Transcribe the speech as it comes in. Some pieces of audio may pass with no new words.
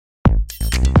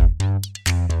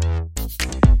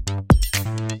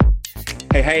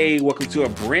Hey, welcome to a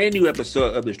brand new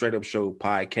episode of the Straight Up Show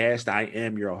podcast. I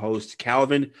am your host,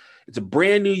 Calvin. It's a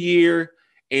brand new year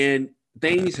and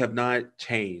things have not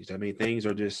changed. I mean, things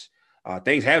are just,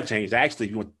 things have changed. Actually,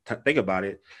 if you want to think about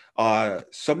it,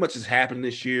 so much has happened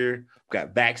this year. We've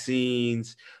got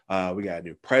vaccines, we got a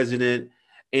new president,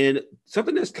 and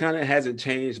something that's kind of hasn't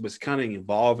changed, but it's kind of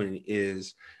evolving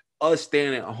is us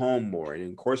staying at home more. And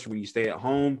of course, when you stay at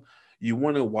home, you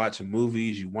want to watch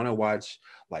movies, you want to watch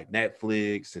like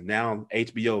Netflix, and now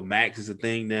HBO Max is a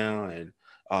thing now, and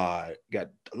got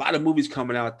a lot of movies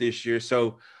coming out this year.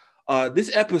 So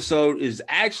this episode is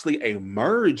actually a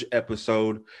merge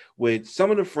episode with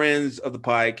some of the friends of the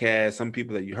podcast, some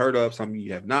people that you heard of, some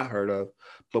you have not heard of,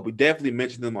 but we definitely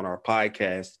mentioned them on our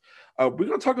podcast. We're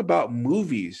going to talk about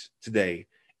movies today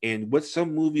and what's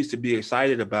some movies to be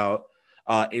excited about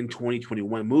in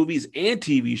 2021, movies and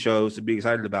TV shows to be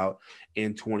excited about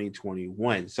in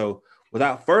 2021. So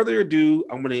without further ado,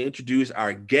 I'm going to introduce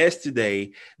our guest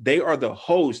today. They are the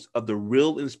host of the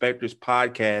Real Inspectors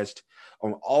podcast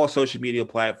on all social media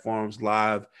platforms,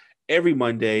 live every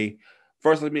Monday.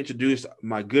 First, let me introduce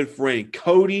my good friend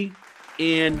Cody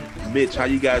and Mitch. How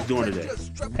you guys doing today?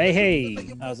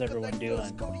 Hey, how's everyone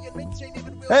doing?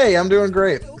 Hey, I'm doing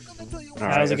great.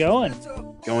 How's it going?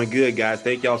 Going good, guys.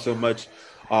 Thank y'all so much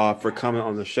for coming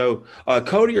on the show.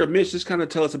 Cody or Mitch, just kind of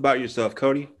tell us about yourself,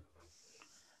 Cody.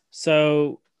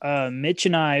 So, Mitch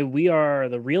and I, we are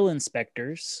the Real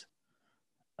Inspectors,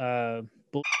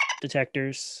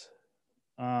 detectors.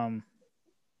 What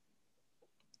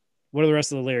are the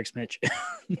rest of the lyrics, Mitch?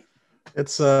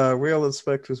 It's Real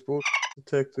Inspectors,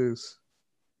 detectives.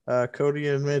 Cody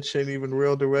and Mitch ain't even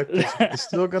real directors. They're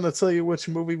still gonna tell you which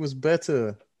movie was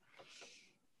better.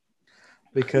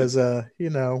 Because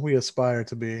we aspire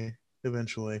to be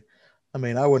eventually. I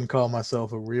mean, I wouldn't call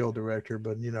myself a real director,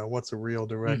 but what's a real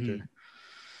director? Mm-hmm.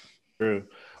 True.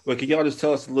 Well, can y'all just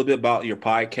tell us a little bit about your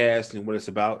podcast and what it's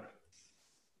about?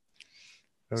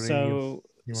 So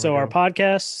our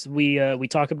podcast, we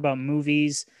talk about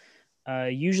movies.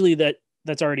 Usually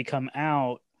that's already come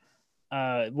out,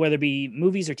 whether it be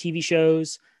movies or TV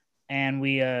shows, and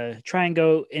we try and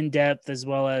go in depth as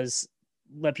well as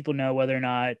let people know whether or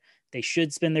not they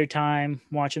should spend their time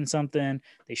watching something.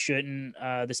 They shouldn't.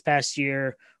 This past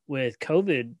year with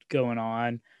COVID going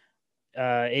on,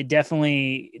 it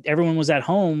definitely, everyone was at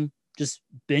home just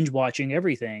binge watching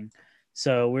everything.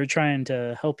 So we're trying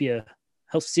to help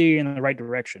steer you in the right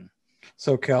direction.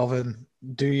 So Calvin,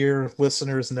 do your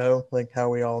listeners know like how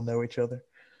we all know each other?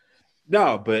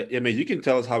 No, but I mean, you can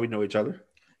tell us how we know each other.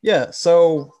 Yeah.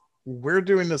 So we're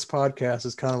doing this podcast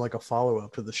as kind of like a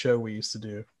follow-up to the show we used to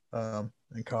do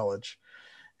in college.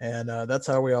 And that's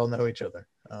how we all know each other.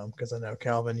 Because I know,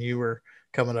 Calvin, you were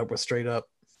coming up with Straight Up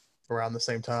around the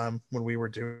same time when we were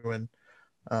doing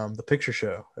the picture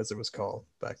show, as it was called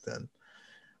back then.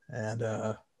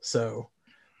 And so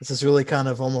this is really kind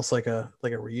of almost like a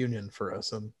reunion for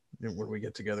us and when we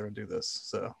get together and do this.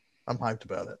 So I'm hyped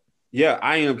about it. Yeah,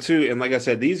 I am too. And like I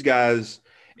said, these guys,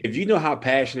 if you know how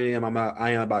passionate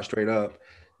I am about Straight Up,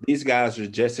 these guys are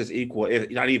just as equal, if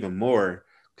not even more,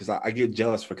 because I get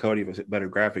jealous for Cody with better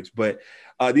graphics. But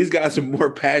these guys are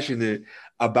more passionate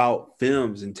about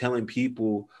films and telling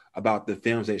people about the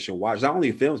films they should watch. Not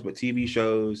only films, but TV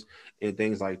shows and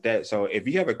things like that. So if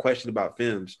you have a question about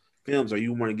films, or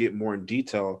you want to get more in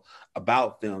detail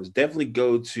about films, definitely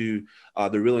go to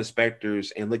the Real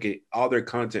Inspectors and look at all their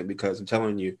content, because I'm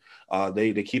telling you,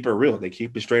 they keep it real. They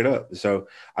keep it straight up. So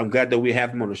I'm glad that we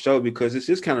have them on the show, because it's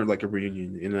just kind of like a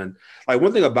reunion. And then, like,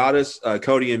 one thing about us,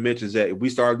 Cody and Mitch, is that we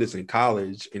started this in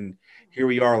college, and here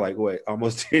we are, like, what,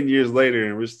 almost 10 years later,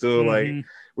 and we're still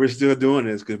we're still doing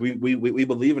this because we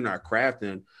believe in our craft.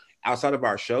 And outside of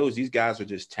our shows, these guys are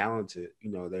just talented.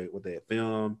 With their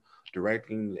film,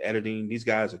 directing, editing, these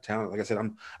guys are talented. Like I said,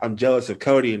 I'm jealous of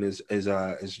Cody and his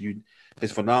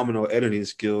phenomenal editing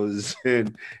skills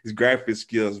and his graphic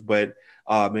skills. But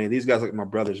man, these guys are like my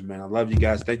brothers, man. I love you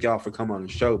guys. Thank y'all for coming on the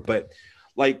show. But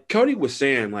like Cody was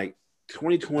saying, like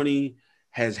 2020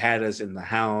 has had us in the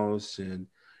house, and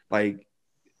like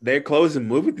they're closing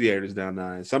movie theaters down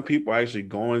now. And some people are actually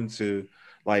going to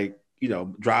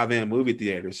drive-in movie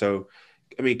theaters. So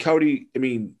I mean, Cody,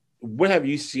 what have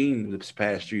you seen this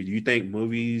past year? Do you think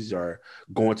movies or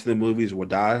going to the movies will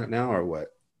die now, or what?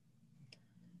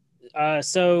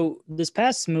 So this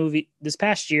past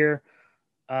year,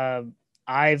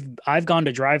 I've gone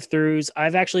to drive-throughs.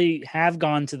 I've actually have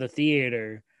gone to the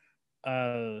theater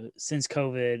since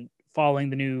COVID, following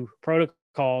the new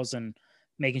protocols and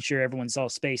making sure everyone's all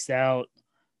spaced out.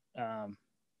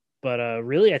 But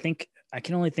really, I think I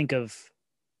can only think of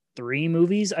 3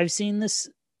 movies I've seen this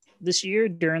year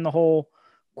during the whole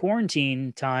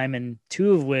quarantine time, and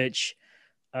two of which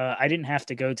I didn't have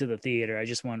to go to the theater. I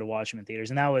just wanted to watch them in theaters,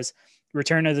 and that was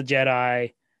Return of the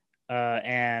Jedi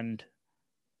and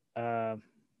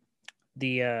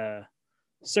the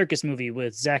circus movie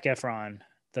with Zac Efron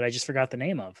that I just forgot the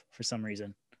name of for some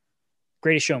reason.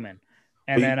 Greatest Showman.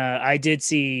 And then I did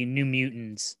see New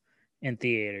Mutants in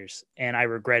theaters, and I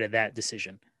regretted that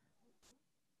decision.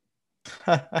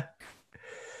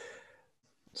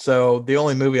 So the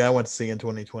only movie I went to see in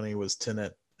 2020 was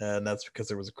Tenet, and that's because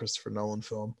there was a Christopher Nolan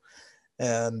film.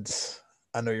 And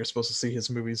I know you're supposed to see his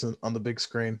movies on the big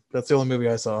screen. That's the only movie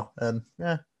I saw, and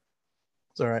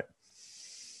it's all right.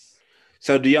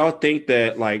 So do y'all think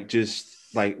that like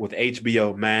just like with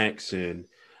HBO Max and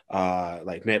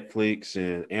like Netflix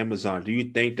and Amazon, do you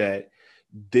think that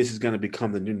this is going to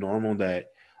become the new normal, that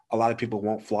a lot of people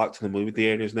won't flock to the movie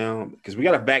theaters now because we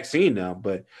got a vaccine now?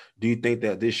 But do you think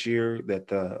that this year that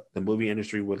the movie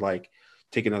industry would like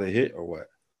take another hit or what?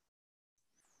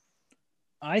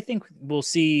 I think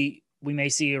we may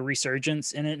see a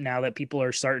resurgence in it now that people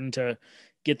are starting to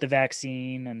get the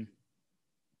vaccine and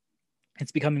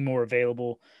it's becoming more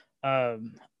available. I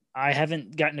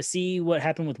haven't gotten to see what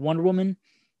happened with Wonder Woman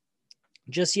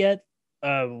just yet,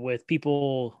 with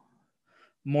people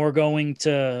more going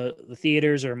to the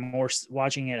theaters or more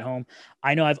watching it at home.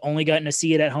 I know I've only gotten to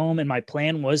see it at home, and my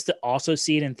plan was to also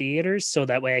see it in theaters so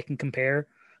that way I can compare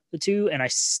the two, and I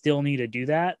still need to do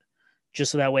that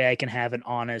just so that way I can have an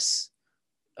honest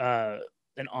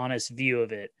view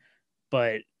of it.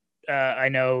 But I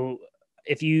know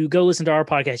if you go listen to our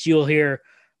podcast, you'll hear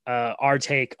our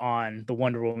take on the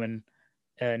Wonder Woman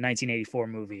 1984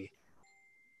 movie.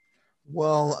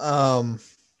 Well,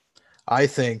 I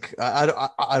think I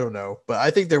don't know, but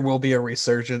I think there will be a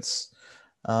resurgence.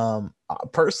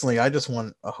 Personally, I just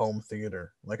want a home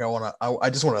theater. Like I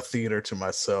just want a theater to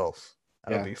myself.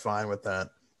 I would be fine with that.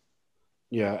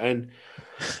 Yeah, and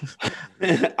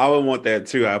I would want that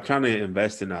too. I'm trying to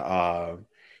invest in a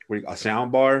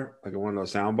sound bar, like one of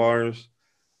those sound bars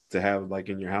to have like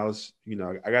in your house. You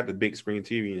know, I got the big screen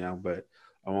TV now, but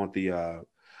I want the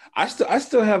I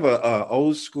still have a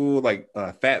old school like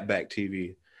fatback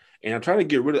TV, and I'm trying to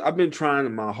get rid of. I've been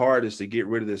trying my hardest to get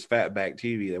rid of this fatback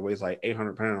TV that weighs like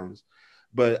 800 pounds.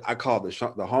 But I called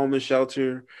the homeless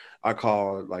shelter, I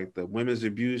called like the women's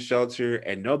abuse shelter,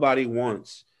 and nobody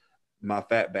wants my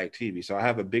fatback TV. So I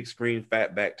have a big screen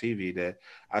fatback TV that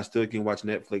I still can watch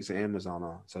Netflix and Amazon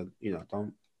on. So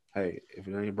if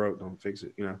it ain't broke, don't fix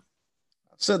it. I've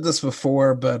said this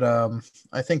before, but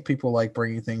I think people like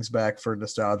bringing things back for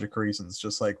nostalgic reasons,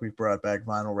 just like we've brought back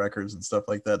vinyl records and stuff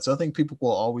like that. So I think people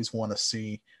will always want to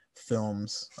see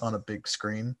films on a big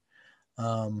screen,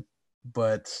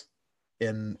 but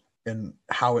in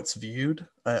how it's viewed,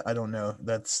 I don't know.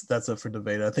 That's up for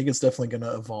debate. I think it's definitely going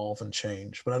to evolve and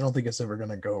change, but I don't think it's ever going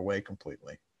to go away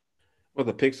completely. Well,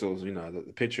 the pixels,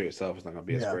 the picture itself is not going to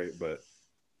be as great, but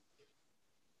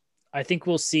I think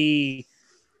we'll see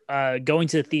going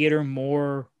to the theater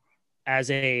more as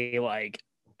a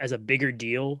bigger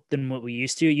deal than what we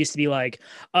used to. It used to be like,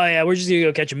 oh yeah, we're just gonna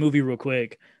go catch a movie real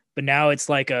quick. But now it's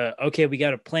like okay, we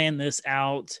got to plan this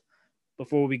out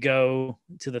before we go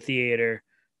to the theater.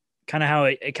 Kind of how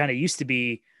it kind of used to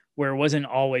be, where it wasn't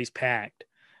always packed.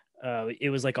 It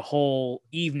was like a whole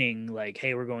evening, like,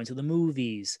 hey, we're going to the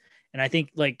movies. And I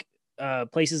think like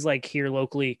places like here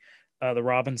locally, the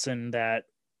Robinson,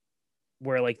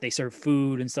 where like they serve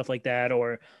food and stuff like that,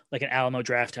 or like an Alamo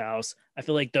Draft House, I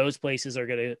feel like those places are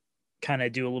going to kind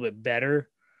of do a little bit better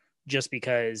just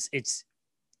because it's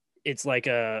like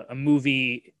a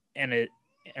movie and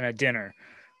a dinner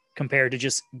compared to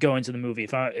just going to the movie.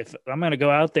 If I'm going to go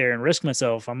out there and risk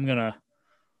myself, I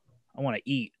want to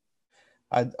eat.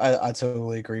 I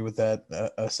totally agree with that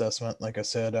assessment. Like I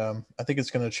said, I think it's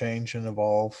going to change and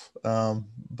evolve.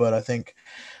 But I think,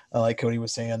 like Cody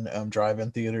was saying,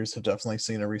 drive-in theaters have definitely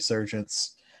seen a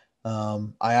resurgence. I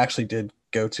actually did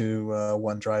go to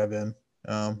one drive-in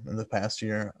in the past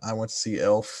year. I went to see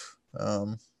Elf.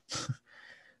 But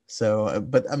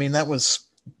I mean, that was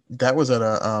at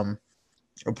a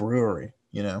brewery,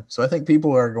 So I think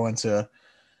people are going to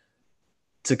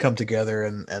come together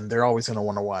and they're always going to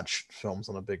want to watch films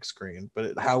on a big screen,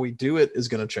 but how we do it is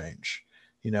going to change,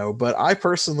 but I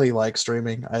personally like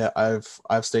streaming.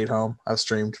 I've stayed home. I've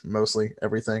streamed mostly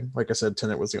everything. Like I said,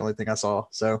 Tenet was the only thing I saw.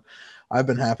 So I've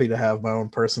been happy to have my own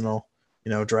personal,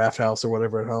 draft house or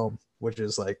whatever at home, which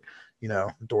is like,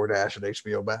 DoorDash and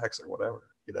HBO Max or whatever,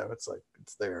 it's like,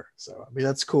 it's there. So, I mean,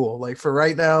 that's cool. Like for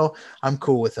right now, I'm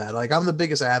cool with that. Like I'm the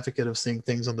biggest advocate of seeing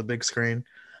things on the big screen.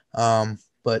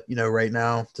 But right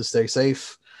now, to stay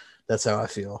safe, that's how I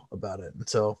feel about it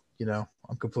until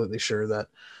I'm completely sure that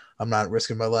I'm not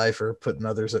risking my life or putting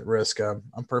others at risk.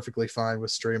 I'm perfectly fine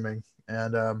with streaming.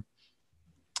 And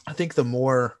I think the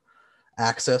more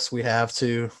access we have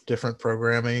to different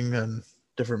programming and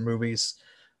different movies,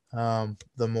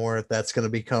 the more that's going to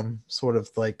become sort of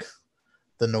like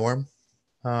the norm.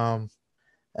 And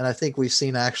I think we've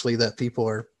seen actually that people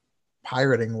are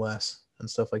pirating less and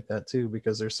stuff like that too,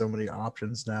 because there's so many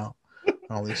options now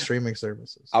on all these streaming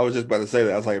services. I was just about to say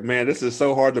that. I was like, man, this is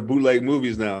so hard to bootleg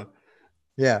movies now.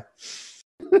 Yeah.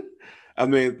 I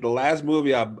mean, the last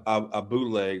movie I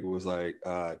bootleg was like,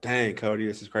 dang, Cody,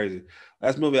 this is crazy.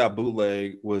 Last movie I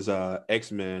bootleg was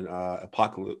X-Men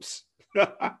Apocalypse.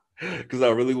 Because I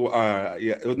really,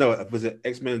 was it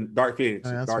X-Men Dark Phoenix?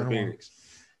 Yeah, Dark Phoenix.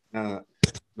 And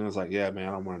I was like, yeah, man,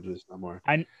 I don't want to do this no more.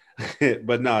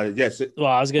 But no, yes. Well,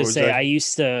 I was going to say, I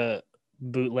used to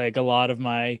bootleg a lot of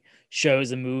my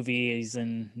shows and movies,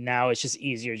 and now it's just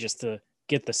easier just to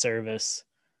get the service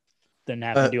than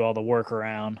have to do all the work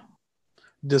around.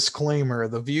 Disclaimer: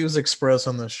 the views expressed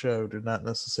on this show do not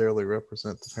necessarily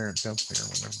represent the parent company or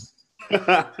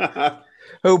whatever.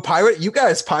 Oh, pirate! You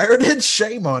guys pirated?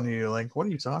 Shame on you! Like, what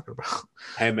are you talking about?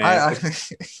 Hey man,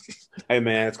 hey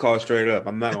man, it's called straight up.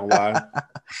 I'm not gonna lie.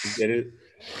 You get it?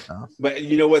 No. But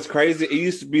you know what's crazy? It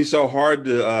used to be so hard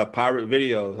to pirate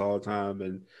videos all the time,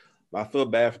 and I feel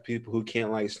bad for people who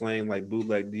can't like slang like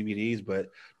bootleg DVDs, but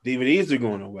DVDs are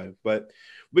going away. But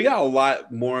we got a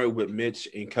lot more with Mitch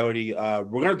and Cody. We're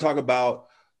going to talk about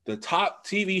the top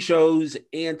TV shows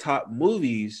and top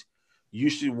movies you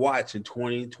should watch in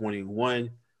 2021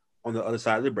 on the other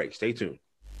side of the break. Stay tuned.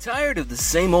 Tired of the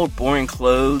same old boring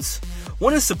clothes?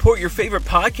 Want to support your favorite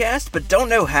podcast but don't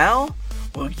know how?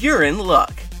 Well, you're in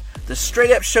luck. The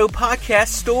Straight Up Show podcast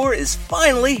store is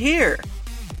finally here.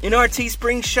 In our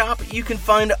Teespring shop, you can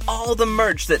find all the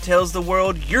merch that tells the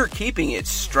world you're keeping it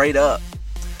straight up.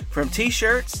 From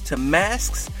t-shirts to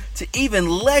masks to even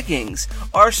leggings,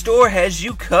 our store has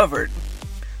you covered.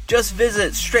 Just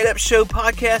visit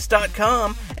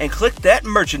straightupshowpodcast.com and click that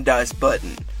merchandise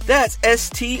button. That's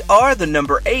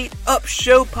STR8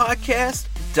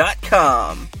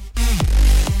 upshowpodcast.com.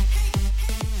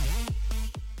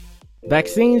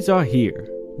 Vaccines are here.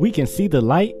 We can see the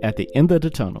light at the end of the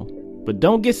tunnel. But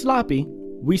don't get sloppy.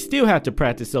 We still have to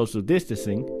practice social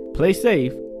distancing, play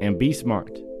safe, and be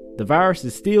smart. The virus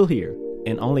is still here,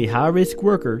 and only high-risk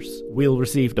workers will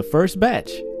receive the first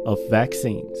batch of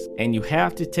vaccines. And you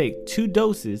have to take 2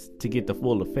 doses to get the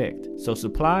full effect, so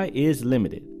supply is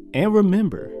limited. And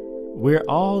remember, we're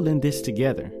all in this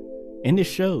together, and it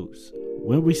shows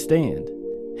when we stand,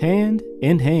 hand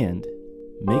in hand,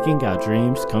 making our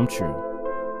dreams come true.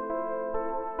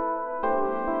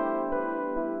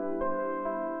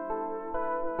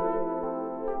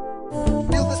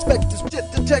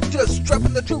 Detectors,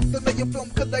 dropping the truth and making film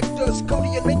collectors.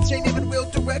 Cody and Mitch ain't even real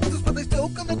directors, but they still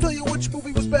gonna tell you which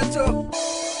movie was better. Real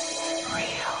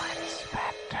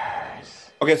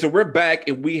inspectors. Okay, so we're back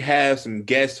and we have some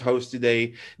guest hosts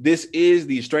today. This is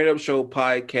the Straight Up Show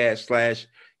podcast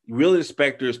 / Real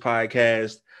Inspectors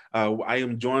podcast. I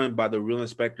am joined by the Real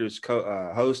Inspectors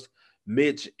host,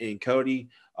 Mitch and Cody.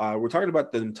 We're talking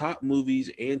about the top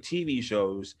movies and TV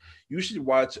shows you should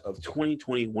watch of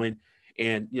 2021.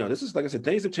 And, this is, like I said,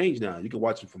 things have changed now. You can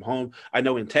watch it from home. I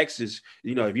know in Texas, if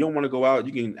you don't want to go out,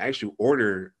 you can actually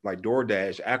order like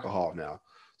DoorDash alcohol now.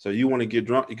 So you want to get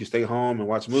drunk, you can stay home and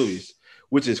watch movies,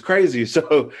 which is crazy.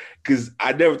 So, because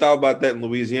I never thought about that in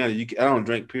Louisiana. I don't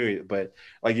drink, period. But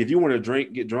like if you want to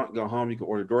drink, get drunk, go home, you can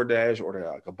order DoorDash, order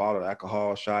like a bottle of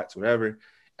alcohol, shots, whatever.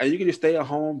 And you can just stay at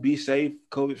home, be safe,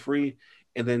 COVID-free,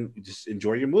 and then just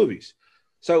enjoy your movies.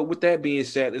 So with that being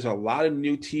said, there's a lot of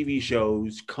new TV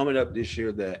shows coming up this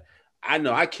year that I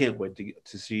know I can't wait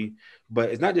to see. But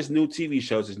it's not just new TV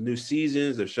shows. It's new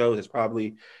seasons of shows that's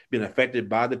probably been affected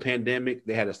by the pandemic.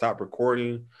 They had to stop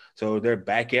recording. So they're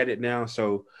back at it now.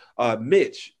 So,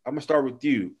 Mitch, I'm going to start with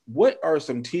you. What are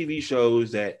some TV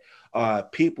shows that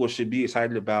people should be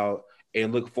excited about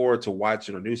and look forward to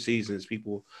watching, or new seasons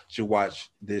people should watch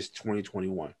this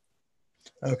 2021?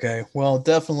 Okay, well,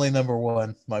 definitely number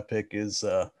one, my pick is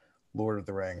Lord of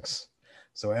the Rings.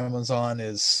 So Amazon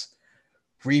is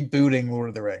rebooting Lord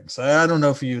of the Rings. I don't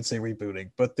know if you would say rebooting,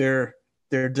 but they're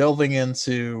delving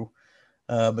into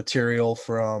material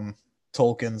from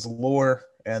Tolkien's lore,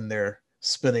 and they're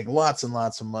spending lots and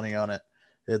lots of money on it.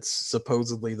 It's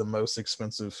supposedly the most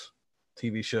expensive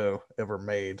TV show ever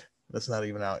made. That's not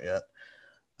even out yet.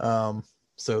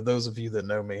 So those of you that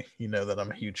know me, you know that I'm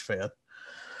a huge fan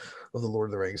of the Lord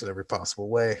of the Rings in every possible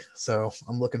way. So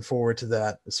I'm looking forward to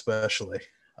that, especially.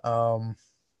 Another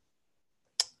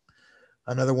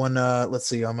one, let's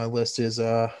see, on my list is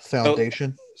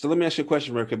Foundation. So let me ask you a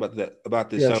question, Rick, about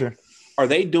this. Yeah, So sure. are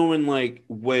they doing like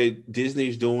what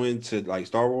Disney's doing to like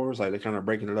Star Wars? Like they're kind of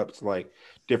breaking it up to like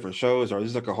different shows, or is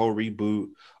this like a whole reboot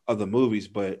of the movies,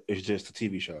 but it's just a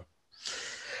TV show?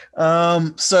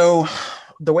 So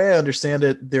the way I understand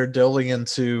it, they're delving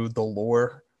into the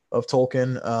lore of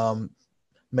Tolkien,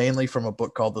 mainly from a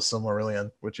book called The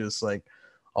Silmarillion, which is like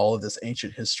all of this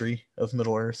ancient history of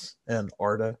Middle Earth and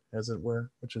Arda, as it were,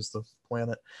 which is the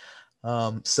planet.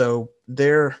 So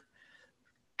they're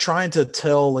trying to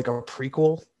tell like a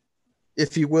prequel,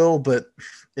 if you will, but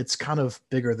it's kind of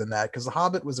bigger than that because The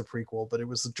Hobbit was a prequel, but it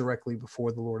was directly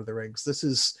before The Lord of the Rings. This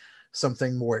is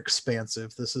something more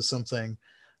expansive. This is something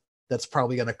that's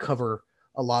probably going to cover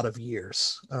a lot of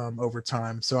years over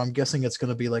time. So I'm guessing it's going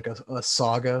to be like a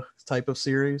saga type of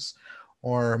series,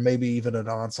 or maybe even an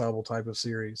ensemble type of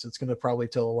series. It's going to probably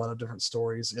tell a lot of different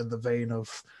stories in the vein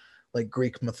of like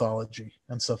Greek mythology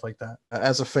and stuff like that.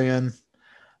 As a fan,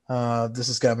 this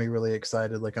has got me really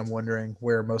excited. Like I'm wondering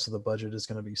where most of the budget is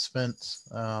going to be spent,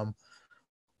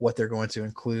 what they're going to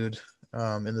include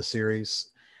in the series,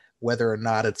 whether or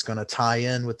not it's going to tie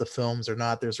in with the films or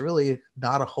not. There's really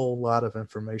not a whole lot of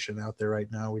information out there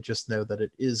right now. We just know that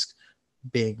it is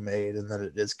being made and that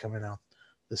it is coming out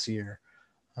this year.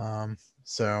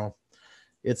 So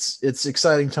it's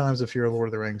exciting times if you're a Lord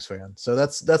of the Rings fan. So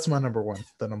that's my number one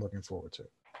that I'm looking forward to.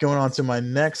 Going on to my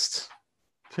next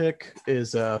pick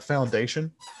is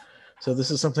Foundation. So this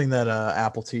is something that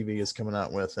Apple TV is coming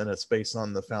out with, and it's based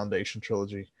on the Foundation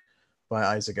trilogy by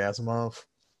Isaac Asimov.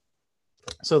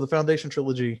 So the Foundation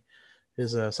trilogy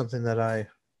is something that I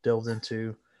delved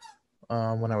into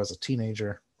when I was a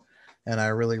teenager, and I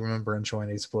really remember enjoying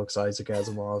these books. Isaac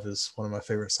Asimov is one of my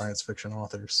favorite science fiction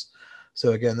authors.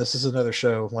 So again, this is another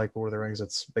show like Lord of the Rings.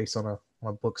 It's based on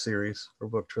a book series or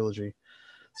book trilogy.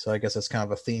 So I guess that's kind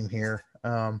of a theme here.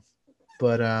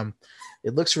 But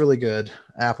it looks really good.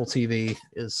 Apple TV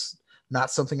is not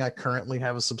something I currently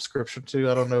have a subscription to.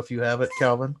 I don't know if you have it,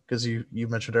 Calvin, because you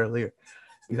mentioned earlier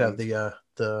you have the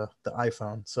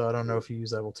iPhone. So I don't know if you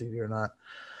use Apple TV or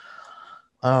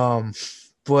not.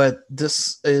 But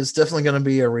this is definitely going to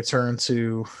be a return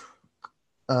to,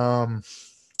 I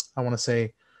want to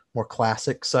say, more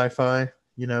classic sci-fi.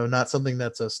 You know, not something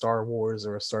that's a Star Wars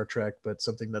or a Star Trek, but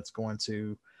something that's going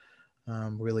to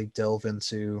really delve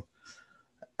into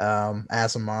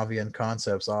Asimovian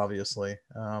concepts, obviously.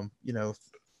 You know,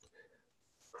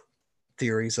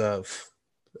 theories of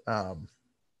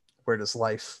where does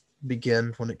life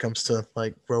begin when it comes to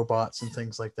like robots and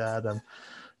things like that.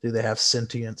 Do they have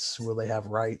sentience? Will they have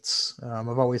rights?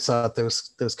 I've always thought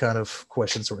those kind of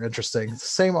questions were interesting. The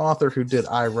same author who did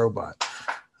I, Robot.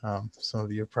 Some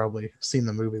of you have probably seen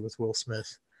the movie with Will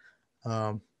Smith.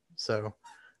 So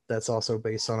that's also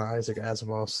based on an Isaac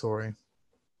Asimov story.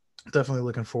 Definitely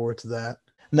looking forward to that.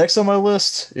 Next on my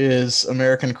list is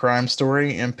American Crime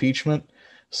Story, Impeachment.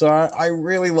 So I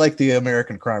really like the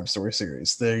American Crime Story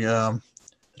series. The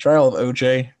Trial of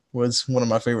OJ was one of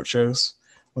my favorite shows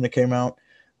when it came out.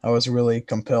 I was really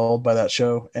compelled by that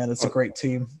show, and it's a great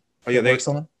team. Oh yeah, they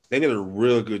did a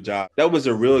real good job. That was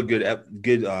a real good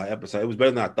episode. It was better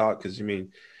than I thought because it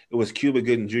was Cuba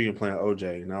Gooding Jr. playing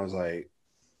OJ, and I was like,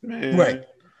 man, right.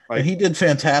 Like, and he did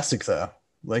fantastic though.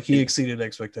 Like he exceeded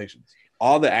expectations.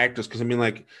 All the actors, because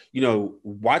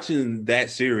watching that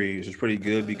series was pretty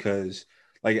good because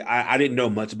like I didn't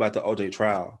know much about the OJ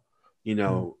trial,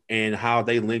 and how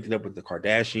they linked it up with the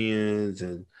Kardashians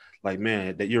and. Like,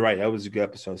 man, you're right. That was a good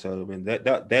episode. So, I mean, that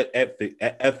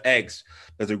FX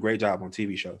does a great job on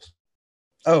TV shows.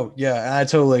 Oh, yeah, I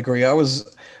totally agree. I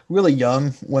was really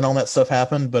young when all that stuff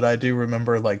happened, but I do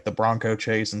remember, like, the Bronco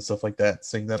chase and stuff like that,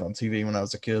 seeing that on TV when I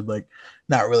was a kid, like,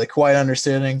 not really quite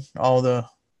understanding all the,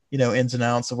 ins and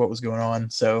outs of what was going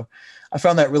on. So I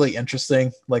found that really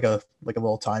interesting, like a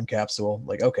little time capsule.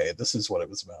 Like, okay, this is what it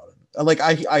was about. And, like,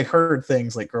 I heard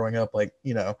things, like, growing up, like,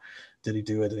 did he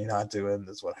do it? Did he not do it?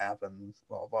 This is what happened,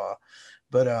 blah, blah.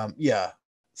 But yeah,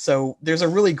 so there's a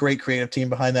really great creative team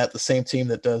behind that, the same team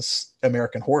that does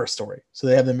American Horror Story. So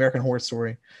they have the American Horror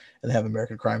Story and they have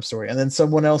American Crime Story. And then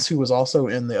someone else who was also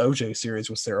in the OJ series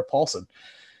was Sarah Paulson.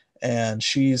 And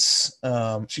she does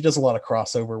a lot of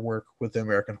crossover work with the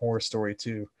American Horror Story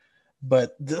too.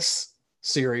 But this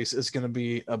series is going to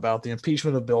be about the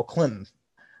impeachment of Bill Clinton,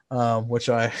 which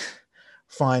I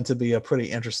find to be a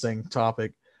pretty interesting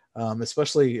topic.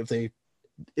 Especially if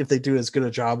they do as good a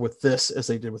job with this as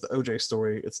they did with the OJ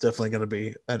story, it's definitely going to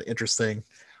be an interesting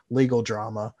legal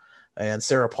drama. And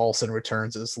Sarah Paulson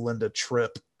returns as Linda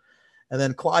Tripp, and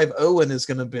then Clive Owen is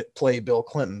going to play Bill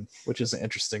Clinton, which is an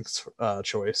interesting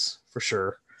choice for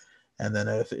sure. And then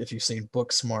if you've seen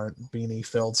Booksmart, Beanie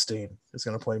Feldstein is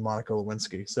going to play Monica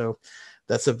Lewinsky. So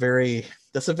that's a very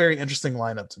interesting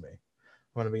lineup to me. I'm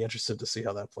going to be interested to see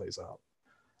how that plays out.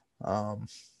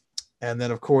 And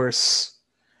then of course,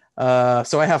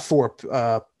 so I have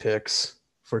 4 picks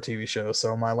for TV shows.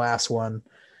 So my last one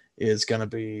is going to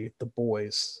be The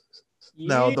Boys.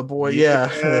 No, The Boy,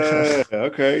 yeah.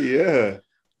 Okay, yeah.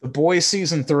 The Boys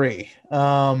season 3.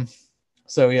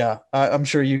 So yeah, I'm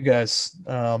sure you guys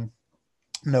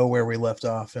know where we left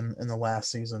off in the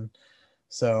last season.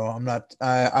 So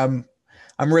I'm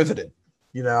riveted.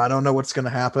 You know, I don't know what's going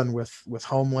to happen with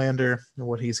Homelander and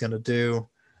what he's going to do.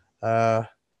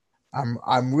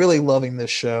 I'm really loving this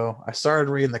show. I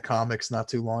started reading the comics not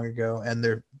too long ago, and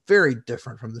they're very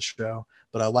different from the show,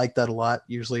 but I like that a lot.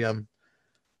 Usually I'm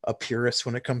a purist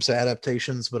when it comes to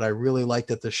adaptations, but I really like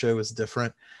that the show is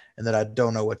different and that I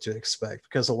don't know what to expect,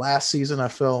 because the last season I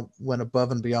felt went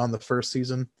above and beyond the first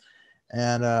season,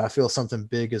 and I feel something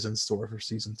big is in store for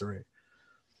season 3.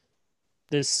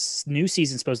 This new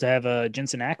season's supposed to have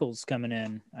Jensen Ackles coming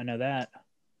in. I know that.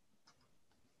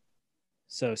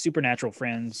 So Supernatural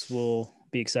friends will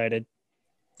be excited.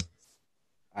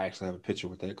 I actually have a picture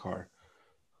with that car.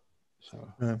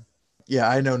 So yeah,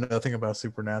 I know nothing about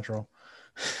Supernatural.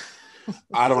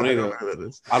 I don't either.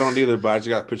 I don't either, but I just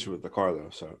got a picture with the car though.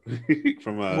 So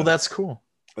from well, that's cool.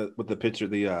 With the picture,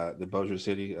 the Bossier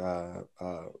City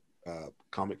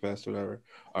Comic Fest or whatever,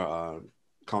 or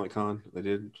Comic Con they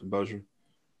did in Bossier.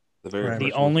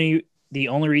 The only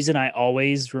reason I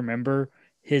always remember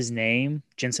his name,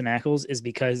 Jensen Ackles, is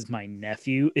because my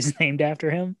nephew is named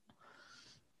after him.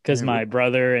 Because my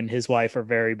brother and his wife are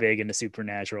very big into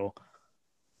Supernatural.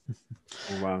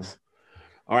 Oh, wow.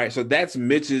 All right, so that's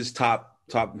Mitch's top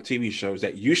TV shows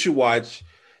that you should watch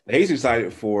that he's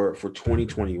excited for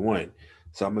 2021.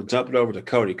 So I'm gonna jump it over to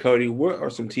Cody. Cody, what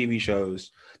are some TV shows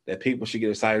that people should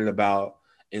get excited about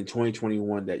in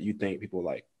 2021 that you think people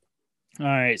like? All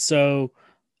right, so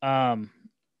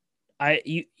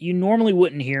you normally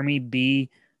wouldn't hear me be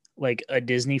like a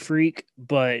Disney freak,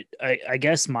 but I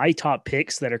guess my top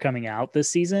picks that are coming out this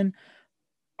season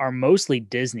are mostly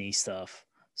Disney stuff.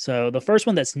 So the first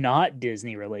one that's not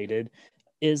Disney related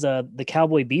is the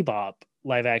Cowboy Bebop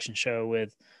live action show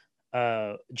with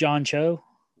John Cho.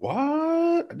 What?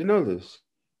 I didn't know this.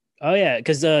 Oh yeah,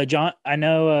 because I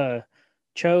know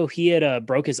Cho, he had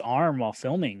broke his arm while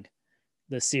filming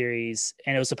the series,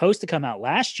 and it was supposed to come out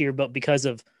last year, but because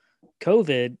of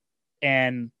COVID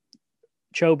and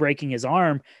Cho breaking his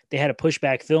arm, they had to push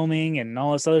back filming, and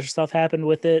all this other stuff happened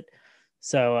with it.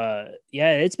 So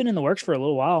yeah, it's been in the works for a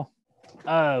little while.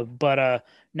 But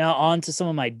now on to some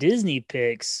of my Disney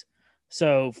picks.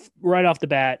 So right off the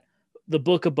bat, the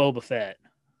Book of Boba Fett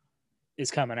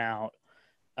is coming out.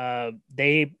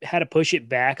 They had to push it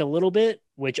back a little bit,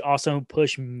 which also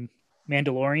pushed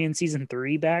Mandalorian season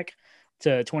 3 back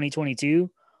to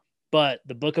 2022. But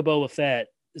the Book of Boba Fett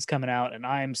is coming out, and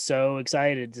I am so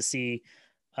excited to see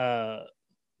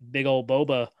big old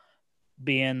Boba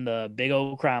being the big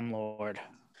old crime lord.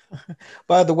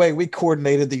 By the way, we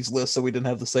coordinated these lists so we didn't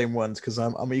have the same ones, because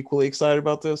I'm equally excited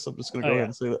about this. I'm just going to go ahead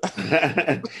and say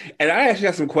that. And I actually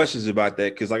got some questions about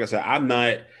that, because like I said, I'm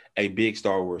not a big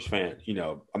Star Wars fan.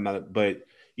 I'm not, but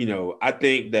I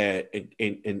think that,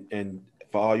 and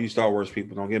for all you Star Wars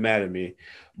people, don't get mad at me,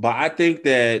 but I think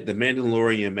that The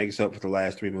Mandalorian makes up for the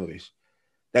last 3 movies.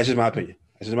 That's just my opinion.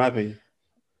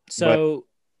 So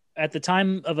at the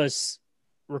time of us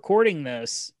recording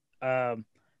this,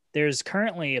 there's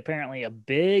currently apparently a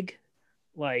big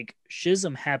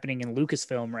schism happening in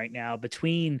Lucasfilm right now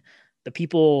between the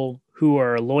people who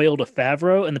are loyal to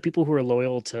Favreau and the people who are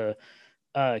loyal to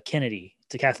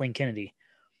Kathleen Kennedy,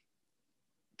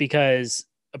 because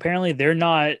apparently they're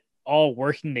not all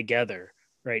working together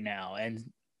right now, and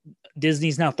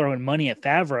Disney's now throwing money at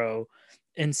Favreau.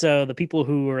 And so the people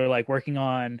who are working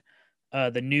on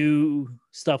the new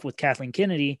stuff with Kathleen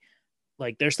Kennedy,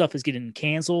 their stuff is getting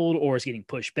canceled or is getting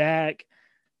pushed back.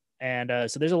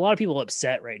 And so there's a lot of people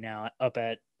upset right now up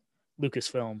at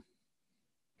Lucasfilm.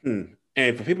 And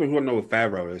for people who don't know what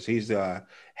Favreau is, he's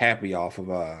happy off of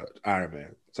Iron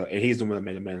Man. So, and he's the one that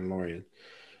made The Mandalorian.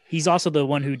 He's also the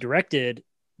one who directed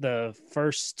the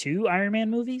first 2 Iron Man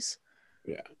movies.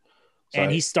 Yeah.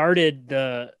 And he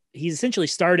essentially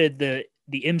started the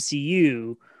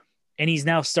MCU, and he's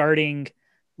now starting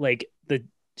the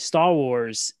Star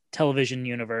Wars television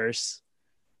universe,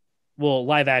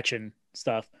 live action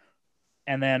stuff.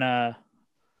 And then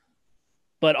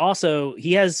but also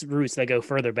he has roots that go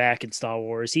further back in Star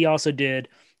Wars. He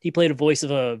played a voice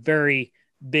of a very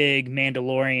big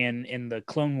Mandalorian in the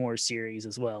Clone Wars series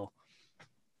as well.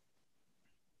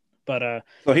 But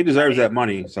So he deserves that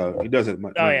money. So he does it.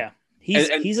 oh yeah, he's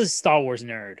And- he's a Star Wars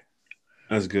nerd.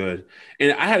 That's good.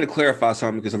 And I had to clarify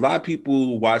something because a lot of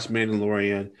people watch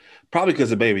Mandalorian probably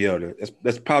because of Baby Yoda.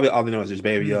 That's probably all they know is just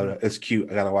Baby Yoda. It's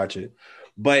cute. I gotta watch it.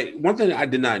 But one thing I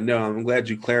did not know, I'm glad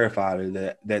you clarified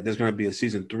it, that there's going to be a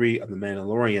season 3 of the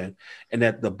Mandalorian, and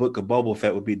that the Book of Boba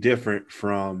Fett would be different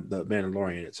from the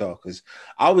Mandalorian itself. Because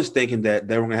I was thinking that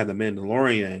they were going to have the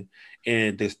Mandalorian,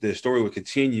 and the story would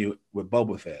continue with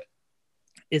Boba Fett.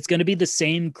 It's going to be the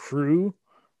same crew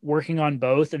working on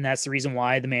both, and that's the reason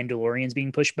why the Mandalorian's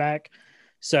being pushed back.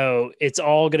 So it's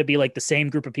all going to be like the same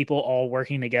group of people all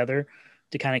working together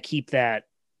to kind of keep that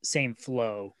same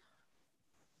flow.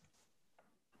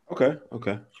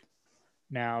 Okay.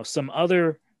 Now, some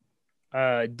other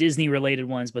Disney related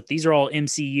ones, but these are all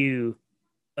MCU,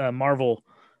 Marvel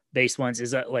based ones,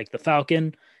 is that like the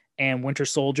Falcon and Winter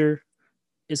Soldier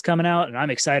is coming out, and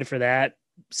I'm excited for that.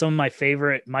 Some of my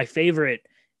favorite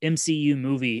MCU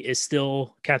movie is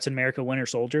still Captain America Winter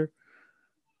Soldier.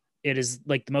 It is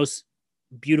like the most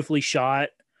beautifully shot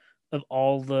of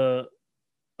all the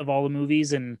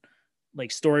movies, and like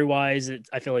story wise,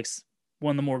 I feel like it's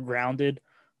one of the more grounded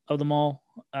of them all.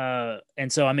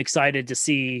 And so I'm excited to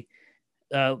see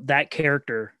those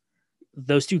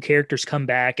two characters come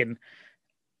back and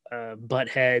butt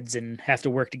heads and have to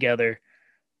work together.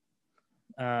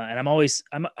 And I'm always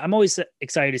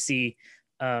excited to see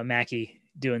Mackie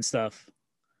doing stuff.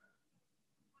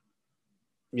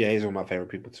 Yeah, he's one of my favorite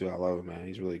people too. I love him, man.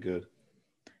 He's really good.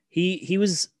 He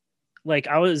was like,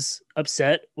 I was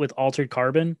upset with Altered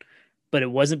Carbon, but it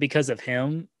wasn't because of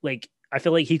him. Like, I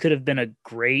feel like he could have been a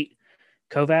great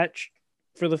Kovac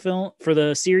for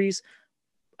the series.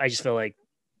 I just feel like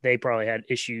they probably had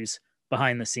issues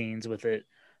behind the scenes with it.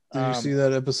 Did you see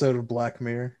that episode of Black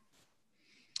Mirror?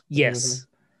 Yes.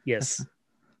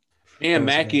 And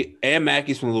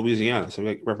Mackey's from Louisiana, so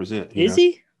we represent. Is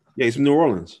he? Yeah, he's from New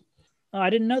Orleans. Oh, I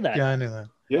didn't know that. Yeah, I knew that.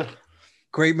 Yeah.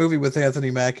 Great movie with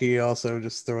Anthony Mackie. Also,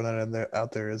 just throwing that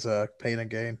out there is Pain and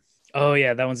Gain. Oh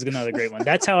yeah, that one's another great one.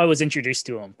 That's how I was introduced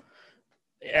to him.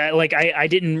 Like I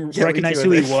didn't recognize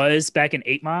who he was back in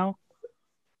 8 Mile.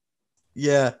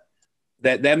 Yeah,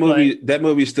 that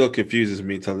movie still confuses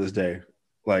me till this day.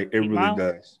 Like it really Mile?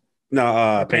 does.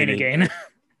 No, Pain and Gain.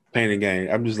 Pain and Gain.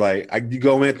 I'm just like you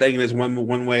go in thinking it's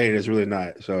one way and it's really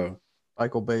not. So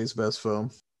Michael Bay's best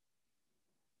film.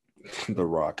 The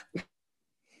Rock.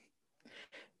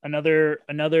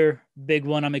 Another big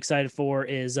one I'm excited for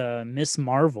is Miss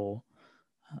Marvel.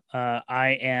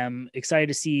 I am excited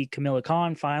to see Camilla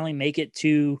Khan finally make it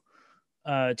to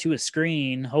a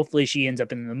screen. Hopefully she ends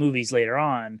up in the movies later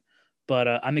on. But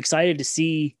I'm excited to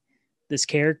see this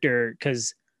character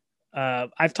because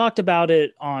I've talked about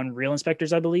it on Real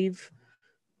Inspectors, I believe,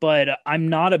 but I'm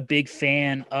not a big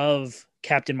fan of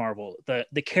Captain Marvel,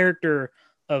 the character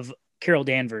of Carol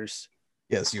Danvers.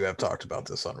 Yes, you have talked about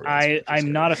this on Real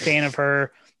I'm not a fan of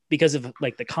her because of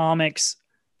like the comics.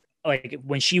 Like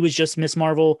when she was just Miss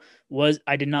Marvel,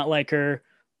 I did not like her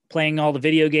playing all the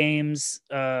video games,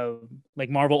 like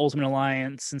Marvel Ultimate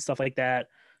Alliance and stuff like that.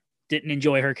 Didn't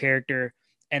enjoy her character.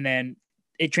 And then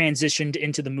it transitioned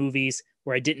into the movies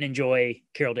where I didn't enjoy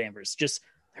Carol Danvers. Just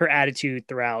her attitude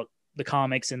throughout the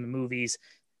comics and the movies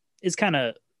is kind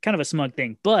of a smug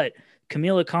thing. But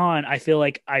Camilla Khan, I feel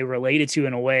like I related to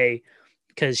in a way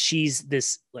because she's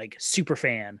this like super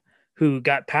fan who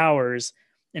got powers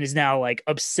and is now like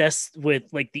obsessed with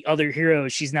like the other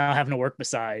heroes she's now having to work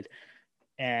beside.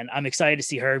 And I'm excited to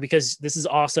see her because this is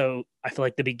also, I feel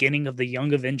like, the beginning of the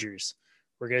Young Avengers.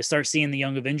 We're going to start seeing the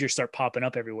Young Avengers start popping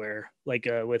up everywhere. Like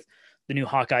with the new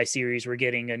Hawkeye series, we're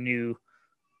getting a new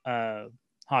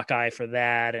Hawkeye for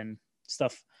that and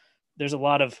stuff. There's a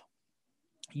lot of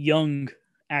young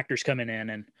actors coming in,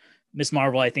 and Miss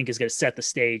Marvel, I think, is going to set the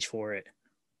stage for it.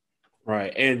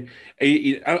 Right. And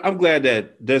I'm glad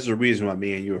that there's a reason why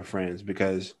me and you are friends,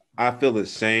 because I feel the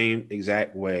same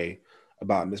exact way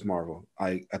about Miss Marvel.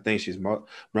 I think she's when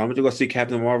I went to go see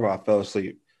Captain Marvel, I fell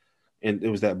asleep and it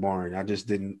was that boring. I just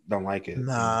don't like it.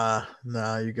 Nah,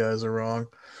 you guys are wrong.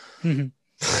 And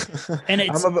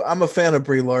I'm a fan of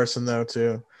Brie Larson though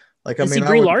too. Like I mean,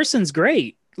 Brie Larson's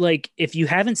great. Like if you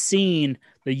haven't seen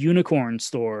the Unicorn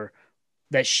Store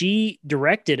that she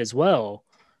directed as well,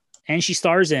 and she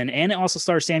stars in, and it also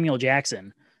stars Samuel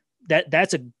Jackson.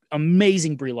 That's an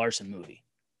amazing Brie Larson movie.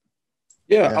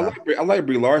 Yeah. I like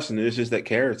Brie Larson. It's just that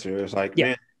character. It's like,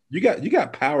 man, you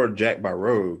got power jacked by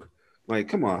Rogue. Like,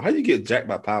 come on, how do you get jacked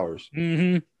by powers?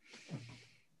 Mm-hmm.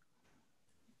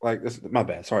 Like, this my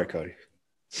bad. Sorry, Cody.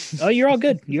 Oh, you're all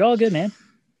good. You're all good, man.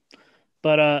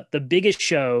 But the biggest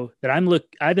show that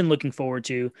I've been looking forward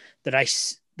to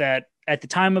that at the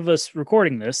time of us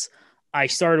recording this, I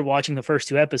started watching the first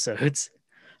 2 episodes,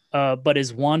 but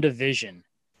as WandaVision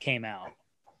came out.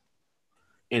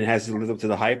 And has it lived up to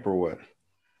the hype or what?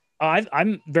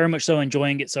 I'm very much so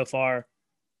enjoying it so far.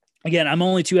 Again, I'm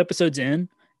only 2 episodes in,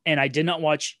 and I did not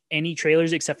watch any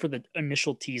trailers except for the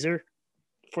initial teaser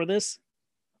for this,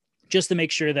 just to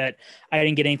make sure that I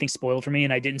didn't get anything spoiled for me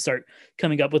and I didn't start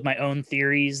coming up with my own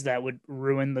theories that would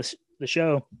ruin the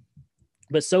show.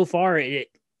 But so far, it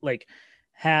like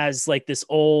has like this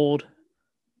old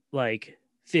like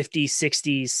 50s,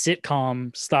 60s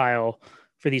sitcom style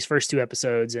for these first 2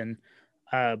 episodes, and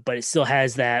but it still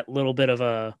has that little bit of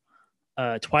a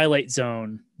Twilight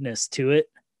Zone-ness to it.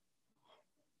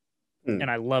 And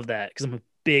I love that because I'm a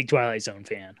big Twilight Zone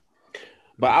fan.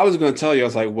 But I was going to tell you, I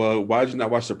was like, well, why did you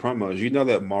not watch the promos? You know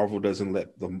that Marvel doesn't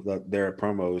let their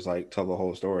promos like tell the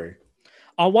whole story.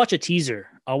 I'll watch a teaser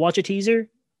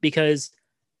because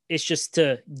it's just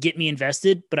to get me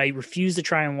invested, but I refuse to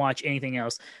try and watch anything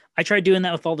else. I tried doing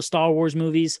that with all the Star Wars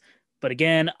movies, but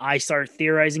again, I start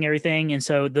theorizing everything. And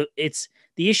so the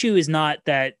issue is not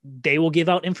that they will give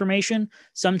out information.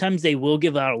 Sometimes they will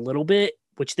give out a little bit,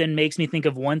 which then makes me think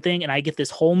of one thing, and I get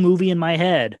this whole movie in my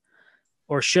head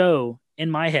or show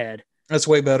in my head. That's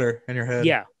way better in your head.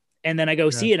 Yeah. And then I go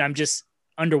see it, and I'm just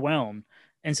underwhelmed.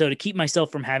 And so to keep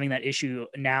myself from having that issue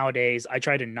nowadays, I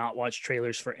try to not watch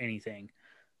trailers for anything.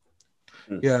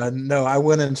 Yeah, no, I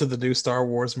went into the new Star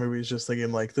Wars movies just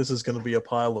thinking like this is going to be a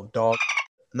pile of dog,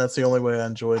 and that's the only way I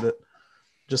enjoyed it,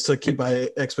 just to keep my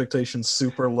expectations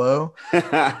super low.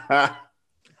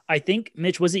 I think,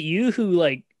 Mitch, was it you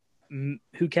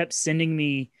who kept sending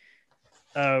me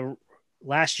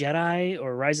Last Jedi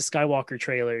or Rise of Skywalker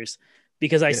trailers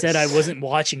because I said I wasn't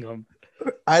watching them?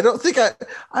 I don't think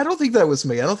that was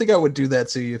me. I don't think I would do that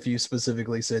to you if you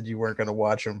specifically said you weren't going to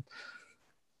watch them.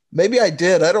 Maybe I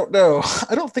did. I don't know.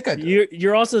 I don't think I did.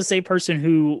 You're also the same person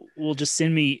who will just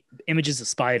send me images of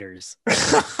spiders.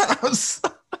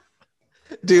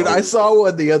 Dude, I saw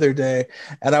one the other day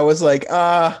and I was like,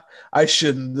 I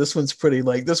shouldn't. This one's pretty,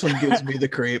 like, this one gives me the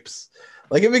creeps.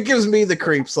 Like, if it gives me the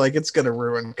creeps, like, it's going to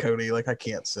ruin Cody. Like, I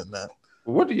can't send that.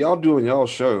 What do y'all do in y'all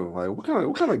show? Like,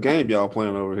 what kind of game y'all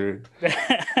playing over here?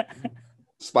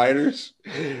 Spiders?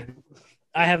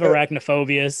 I have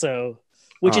arachnophobia, so...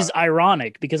 Which is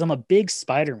ironic because I'm a big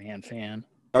Spider-Man fan.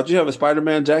 Don't you have a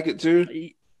Spider-Man jacket too?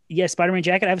 Yeah, Spider-Man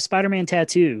jacket. I have a Spider-Man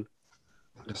tattoo.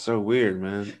 That's so weird,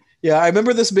 man. Yeah, I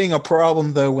remember this being a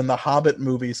problem though when the Hobbit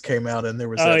movies came out and there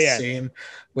was that scene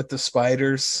with the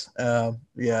spiders. I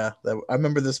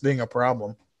remember this being a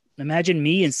problem. Imagine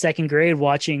me in 2nd grade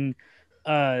watching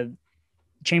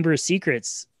Chamber of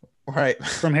Secrets, right,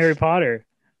 from Harry Potter.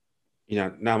 You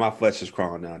know, now my flesh is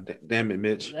crawling now. Damn it,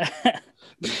 Mitch.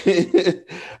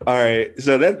 All right,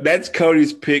 so that's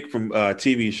Cody's pick from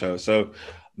TV show. So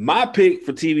my pick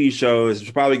for TV show is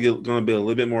probably going to be a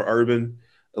little bit more urban,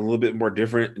 a little bit more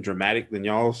different and dramatic than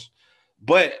y'all's.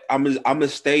 But I'm gonna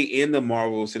stay in the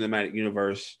Marvel Cinematic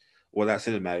Universe. Well, not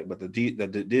cinematic, but the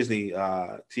Disney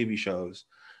TV shows.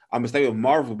 I'm gonna stay with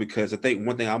Marvel because I think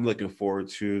one thing I'm looking forward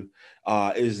to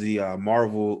is the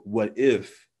Marvel What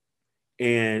If.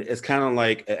 And it's kind of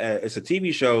like it's a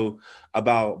TV show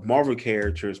about Marvel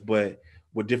characters, but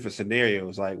with different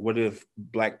scenarios. Like, what if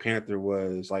Black Panther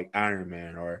was like Iron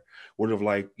Man, or what if,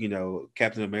 like, you know,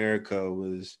 Captain America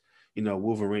was, you know,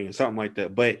 Wolverine, something like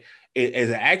that. But it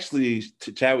is actually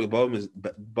Chadwick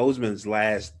Boseman's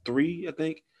last 3, I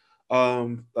think,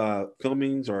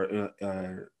 filmings, or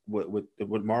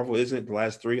what Marvel isn't the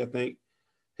last 3, I think.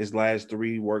 His last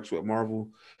 3 works with Marvel.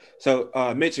 So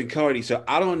Mitch and Cody, so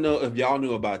I don't know if y'all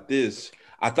knew about this.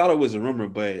 I thought it was a rumor,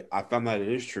 but I found out it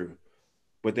is true.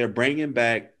 But they're bringing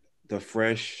back the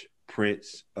Fresh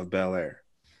Prince of Bel-Air.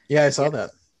 Yeah, I saw that.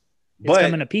 It's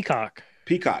coming to Peacock,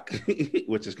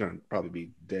 which is going to probably be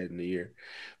dead in a year.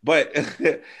 But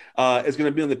it's going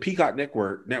to be on the Peacock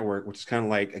network, which is kind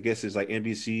of like, I guess it's like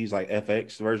NBC's like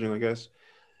FX version, I guess.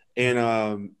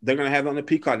 And they're going to have it on the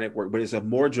Peacock network, but it's a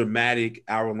more dramatic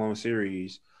hour-long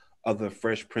series of the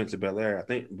Fresh Prince of Bel-Air. I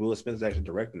think Will Smith is actually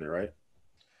directing it, right?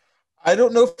 I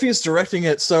don't know if he's directing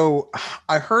it. So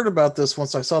I heard about this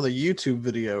once I saw the YouTube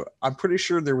video. I'm pretty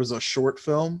sure there was a short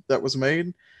film that was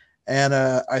made. And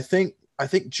I think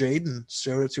Jaden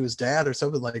showed it to his dad or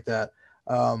something like that.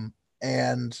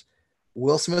 And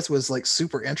Will Smith was like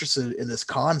super interested in this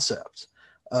concept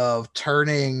of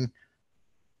turning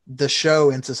the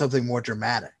show into something more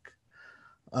dramatic.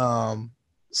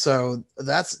 So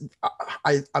that's,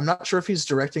 I'm not sure if he's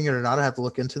directing it or not. I have to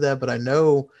look into that, but I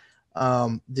know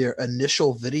their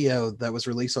initial video that was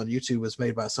released on YouTube was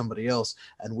made by somebody else,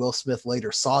 and Will Smith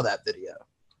later saw that video.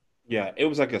 Yeah, it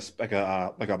was like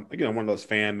a one of those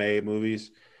fan made movies,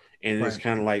 and it's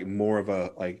kind of like more of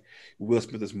a like Will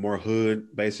Smith is more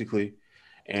hood basically,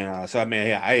 and so I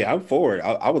mean, I'm for it.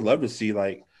 I would love to see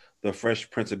like the Fresh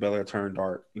Prince of Bel-Air turn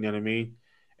dark. You know what I mean?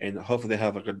 And hopefully they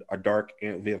have like a dark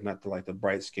Aunt Viv, not the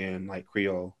bright skin like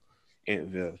Creole Aunt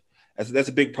Viv. That's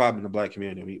a big problem in the Black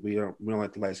community. We don't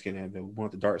like the light skin Aunt Viv. We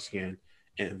want the dark skin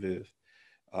Aunt Viv.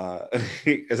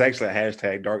 It's actually a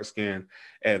hashtag dark skin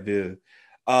Aunt Viv.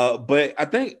 But I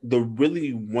think the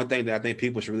really one thing that I think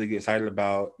people should really get excited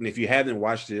about, and if you haven't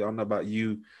watched it, I don't know about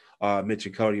you, Mitch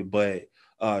and Cody, but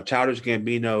Childish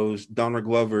Gambino's, Donald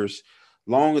Glover's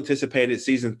long anticipated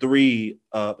season 3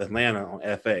 of Atlanta on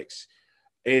FX.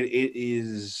 It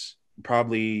is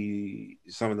probably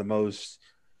some of the most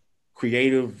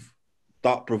creative,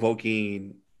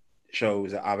 thought-provoking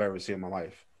shows that I've ever seen in my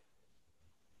life.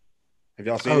 Have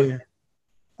y'all seen it?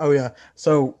 Oh yeah.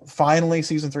 So finally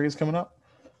season 3 is coming up?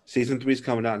 Season 3 is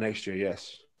coming out next year,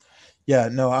 yes. Yeah,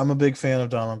 no, I'm a big fan of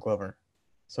Donald Glover.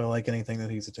 So I like anything that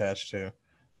he's attached to.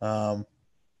 I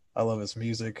love his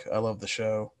music. I love the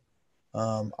show.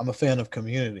 I'm a fan of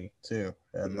Community too.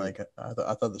 And like I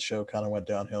thought the show kind of went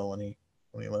downhill when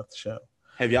he left the show.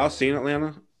 Have y'all seen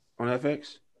Atlanta on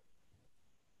FX?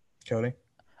 Cody?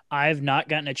 I've not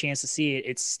gotten a chance to see it.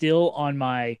 It's still on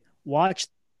my watch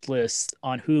list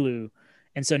on Hulu.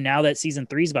 And so now that season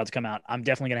 3 is about to come out, I'm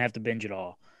definitely going to have to binge it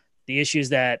all. The issue is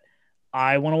that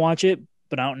I want to watch it,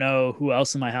 but I don't know who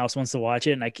else in my house wants to watch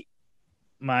it. And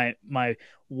my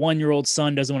 1-year-old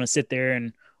son doesn't want to sit there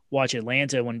and watch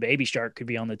Atlanta when Baby Shark could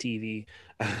be on the TV.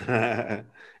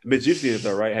 But you've seen it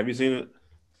though, right? Have you seen it?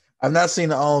 I've not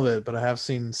seen all of it, but I have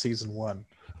seen season 1.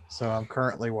 So I'm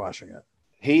currently watching it.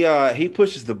 He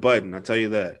pushes the button, I'll tell you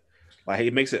that. Like he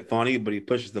makes it funny, but he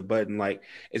pushes the button. Like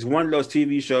it's one of those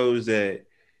TV shows that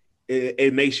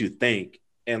it makes you think,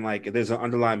 and like there's an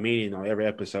underlying meaning on every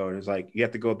episode. It's like you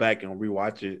have to go back and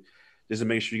rewatch it just to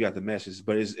make sure you got the message.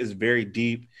 But it's very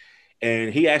deep,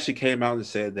 and he actually came out and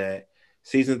said that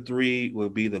season 3 will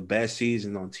be the best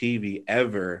season on TV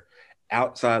ever,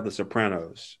 outside The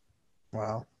Sopranos.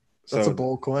 Wow, that's a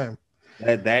bold claim.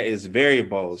 That is very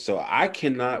bold. So I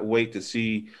cannot wait to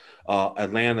see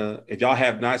Atlanta. If y'all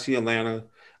have not seen Atlanta,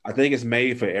 I think it's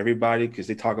made for everybody because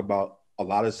they talk about a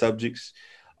lot of subjects.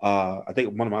 I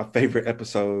think one of my favorite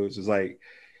episodes is like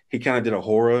he kind of did a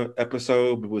horror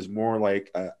episode, but it was more like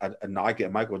a knock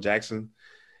at Michael Jackson.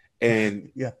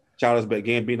 And yeah, Childish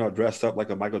Gambino dressed up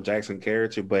like a Michael Jackson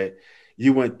character, but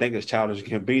you wouldn't think it's Childish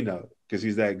Gambino because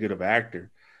he's that good of an actor.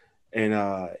 And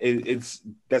it's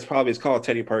called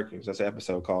Teddy Perkins. That's the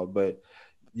episode called. But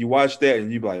you watch that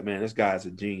and you be like, man, this guy's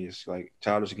a genius. Like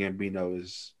Childish Gambino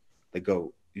is the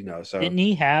GOAT, you know. So didn't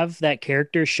he have that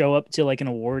character show up to like an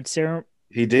award ceremony?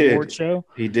 He did. Award show.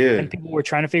 He did. And people were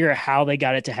trying to figure out how they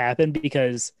got it to happen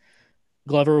because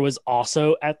Glover was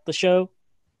also at the show.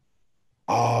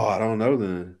 Oh, I don't know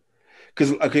then.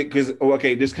 Because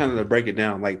just kind of to break it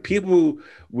down, like people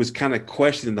was kind of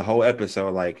questioning the whole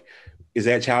episode, like, is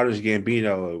that Childish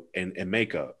Gambino in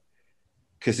makeup?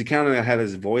 Because he kind of had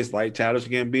his voice like Childish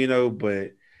Gambino,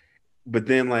 but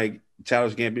then like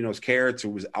Childish Gambino's character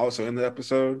was also in the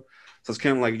episode, so it's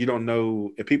kind of like you don't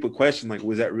know if people question like,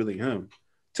 was that really him?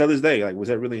 Till this day, like, was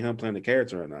that really him playing the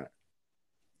character or not?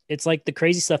 It's like the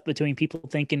crazy stuff between people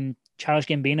thinking Childish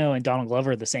Gambino and Donald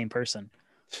Glover are the same person.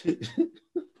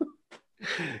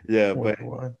 Yeah,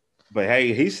 but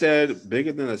hey, he said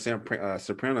bigger than the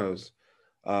Sopranos.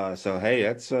 So hey,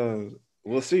 that's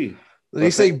we'll see. Did he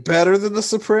say better than the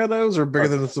Sopranos or bigger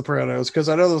than the Sopranos? Because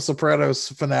I know the Sopranos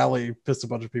finale pissed a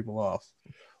bunch of people off.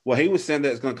 Well, he was saying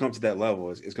that it's going to come to that level.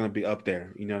 It's going to be up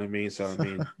there. You know what I mean? So I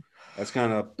mean, that's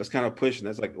kind of pushing.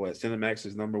 That's like what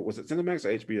Cinemax's number was. It Cinemax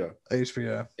or HBO?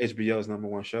 HBO. HBO's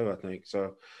 #1 show, I think.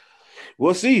 So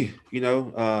we'll see. You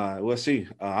know, we'll see.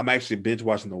 I'm actually binge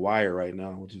watching The Wire right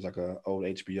now, which is like an old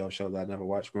HBO show that I never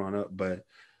watched growing up. But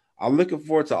I'm looking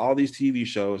forward to all these TV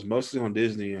shows, mostly on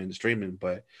Disney and streaming.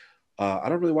 But I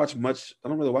don't really watch much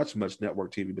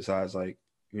network TV besides like,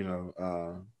 you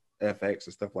know, FX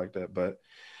and stuff like that. But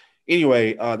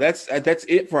anyway, that's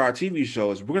it for our TV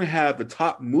shows. We're gonna have the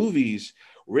top movies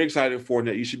we're excited for and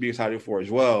that you should be excited for as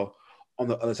well on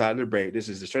the other side of the break. This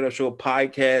is the Straight Up Show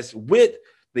podcast with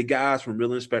the guys from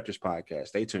Real Inspectors podcast.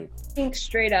 Stay tuned. I think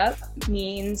straight up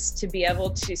means to be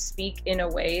able to speak in a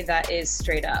way that is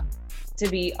straight up, to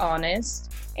be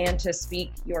honest, and to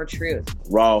speak your truth.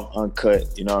 Raw,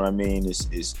 uncut, you know what I mean?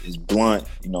 It's blunt,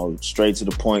 you know, straight to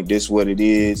the point. This is what it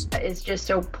is. It's just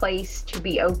a place to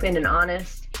be open and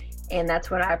honest, and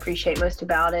that's what I appreciate most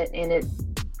about it. And it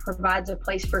provides a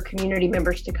place for community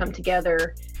members to come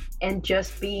together and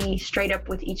just be straight up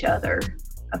with each other.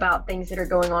 about things that are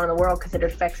going on in the world because it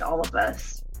affects all of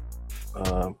us.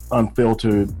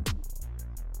 Unfiltered,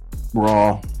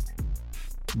 raw,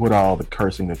 with all the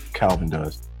cursing that Calvin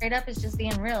does. Straight up is just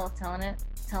being real, telling it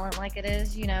like it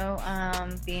is,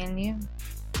 being you.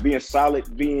 Being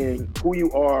solid, being who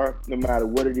you are, no matter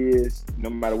what it is, no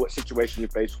matter what situation you're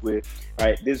faced with.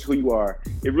 Right, this is who you are.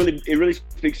 It really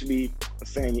speaks to me,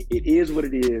 saying it is what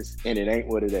it is, and it ain't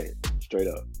what it ain't. Straight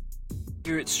up.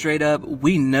 Here at Straight Up,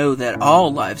 we know that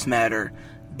all lives matter,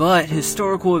 but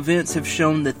historical events have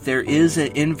shown that there is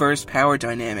an inverse power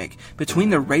dynamic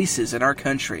between the races in our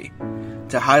country.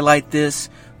 To highlight this,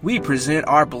 we present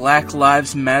our Black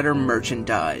Lives Matter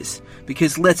merchandise,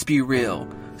 because let's be real,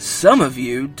 some of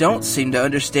you don't seem to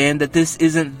understand that this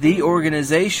isn't the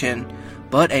organization,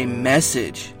 but a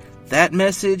message. That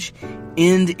message: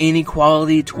 end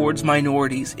inequality towards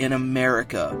minorities in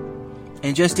America.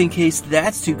 And just in case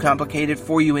that's too complicated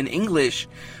for you in English,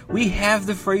 we have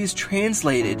the phrase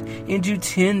translated into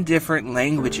 10 different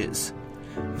languages.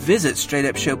 Visit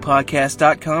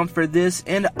StraightUpShowPodcast.com for this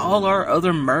and all our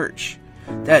other merch.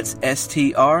 That's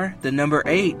STR, the number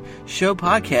 8,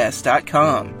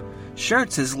 showpodcast.com.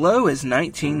 Shirts as low as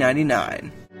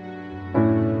 $19.99.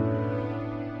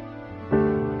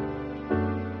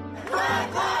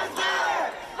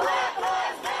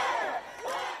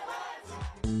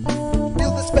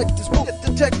 Real inspectors, bullet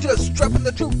detectors, dropping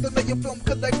the truth and making film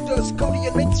collectors. Cody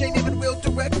and Mitch ain't even real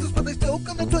directors, but they still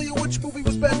gonna tell you which movie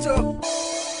was better.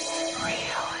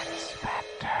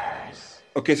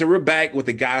 Okay, so we're back with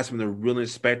the guys from the Real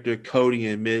Inspector, Cody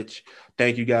and Mitch.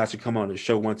 Thank you guys for coming on the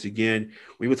show once again.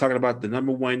 We were talking about the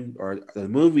number one or the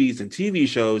movies and TV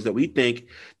shows that we think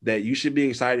that you should be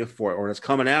excited for or that's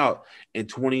coming out in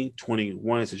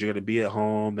 2021. Since you're going to be at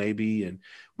home maybe, and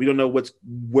we don't know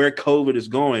where COVID is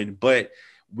going, but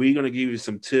we're going to give you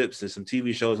some tips and some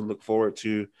TV shows to look forward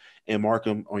to and mark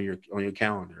them on your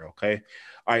calendar. Okay.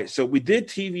 All right. So we did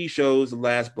TV shows the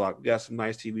last block. We got some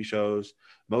nice TV shows,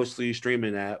 mostly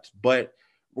streaming apps, but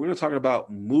we're going to talk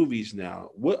about movies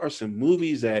now. What are some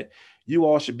movies that you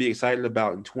all should be excited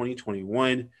about in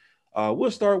 2021?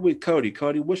 We'll start with Cody.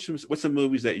 Cody, what's some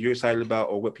movies that you're excited about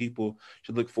or what people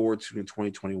should look forward to in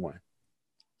 2021?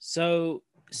 So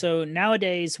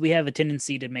nowadays we have a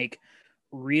tendency to make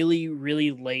really,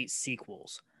 really late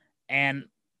sequels, and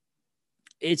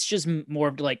it's just more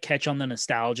of to like catch on the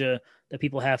nostalgia that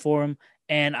people have for them.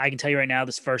 And I can tell you right now,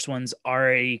 this first one's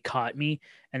already caught me,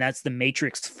 and that's The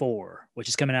Matrix 4, which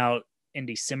is coming out in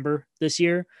December this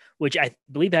year, which I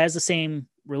believe has the same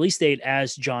release date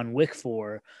as John Wick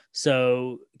 4.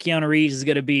 So Keanu Reeves is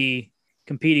going to be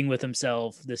competing with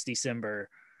himself this December,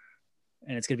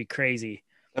 and it's going to be crazy.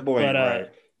 That boy ain't right.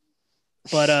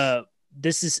 But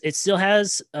it still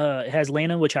has it has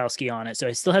Lana Wachowski on it, so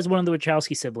it still has one of the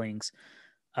Wachowski siblings.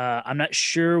 I'm not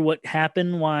sure what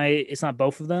happened, why it's not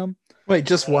both of them. Wait,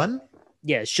 just one?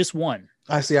 Yeah, it's just one.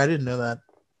 I see. I didn't know that.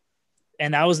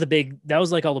 And that was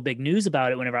like all the big news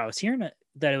about it whenever I was hearing it,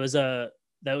 that it was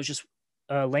just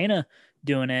Lana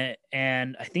doing it.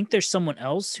 And I think there's someone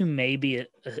else who may be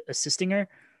assisting her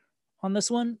on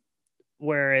this one,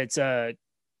 where it's kind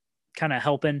of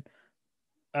helping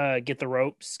get the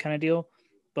ropes kind of deal.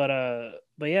 But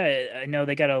yeah, I know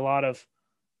they got a lot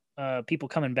of people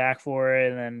coming back for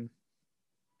it, and then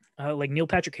like Neil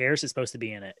Patrick Harris is supposed to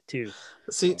be in it too.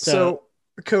 See, so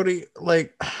Cody,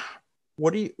 like,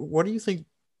 what do you think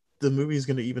the movie is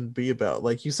going to even be about?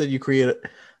 Like you said, you create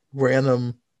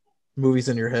random movies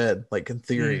in your head, like in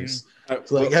theories. So,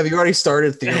 like, have you already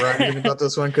started theorizing about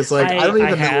this one? Because like I don't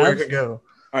even know where it could go.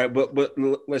 All right, but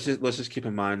let's just keep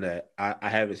in mind that I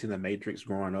haven't seen The Matrix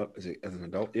growing up as an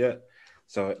adult yet.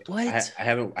 So I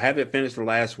haven't finished the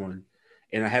last one,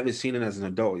 and I haven't seen it as an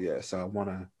adult yet. So I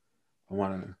wanna.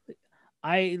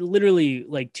 I literally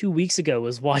like 2 weeks ago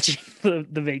was watching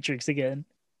the Matrix again.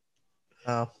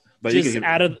 Oh, but just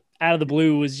out of the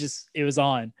blue it was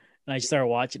on, and I just started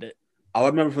watching it. All I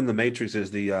remember from the Matrix is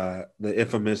the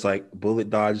infamous like bullet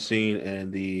dodge scene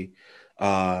and the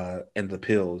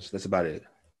pills. That's about it.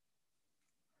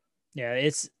 Yeah,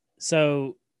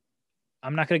 so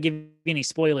I'm not going to give you any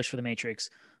spoilers for the Matrix,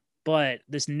 but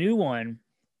this new one,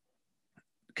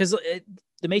 because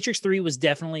the Matrix 3 was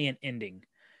definitely an ending.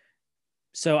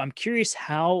 So I'm curious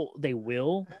how they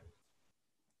will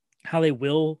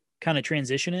kind of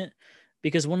transition it,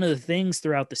 because one of the things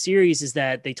throughout the series is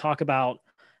that they talk about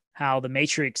how the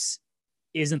Matrix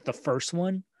isn't the first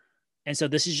one. And so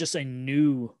this is just a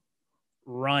new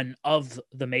run of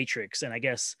the Matrix. And I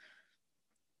guess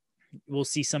we'll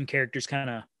see some characters kind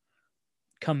of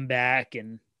come back,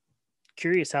 and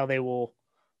curious how they'll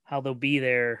be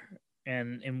there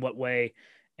and in what way.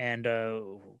 and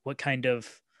what kind of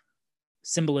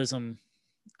symbolism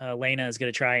Lena is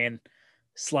going to try and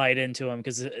slide into him,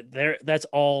 because that's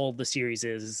all the series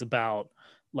is about,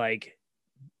 like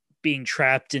being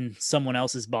trapped in someone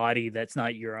else's body that's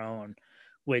not your own,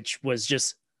 which was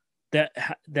just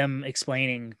them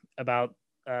explaining about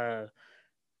them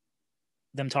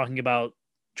talking about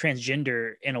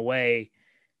transgender in a way,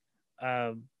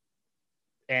 and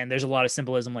there's a lot of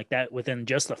symbolism like that within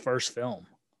just the first film.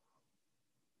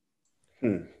 I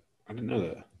didn't know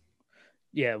that.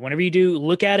 Yeah, whenever you do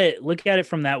look at it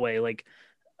from that way, like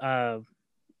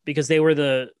because they were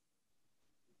the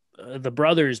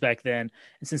brothers back then,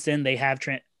 and since then they have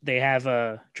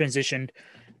transitioned,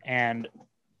 and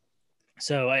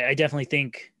so I definitely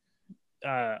think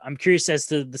I'm curious as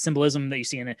to the symbolism that you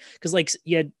see in it, because like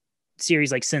you had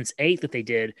series like Sense8 that they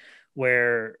did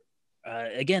where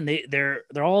again they're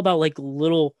all about like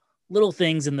little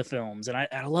things in the films, and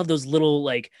I love those little,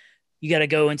 like, you got to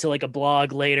go into like a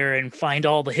blog later and find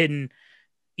all the hidden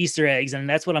Easter eggs, and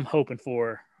that's what I'm hoping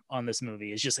for on this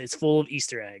movie. It's full of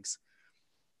Easter eggs.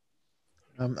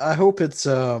 I hope it's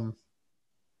well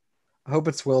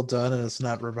done and it's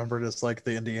not remembered as like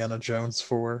the Indiana Jones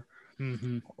 4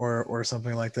 or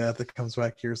something like that comes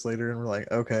back years later and we're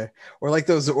like, okay, or like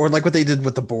what they did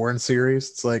with the Bourne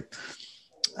series. It's like,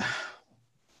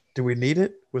 do we need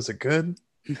it? Was it good?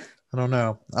 I don't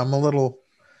know. I'm a little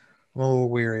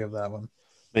weary of that one.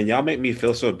 Man, y'all make me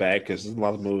feel so bad because there's a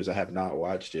lot of movies I have not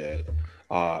watched yet.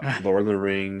 Lord of the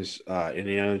Rings,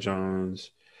 Indiana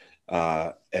Jones,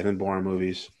 Evan Bourne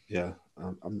movies. Yeah,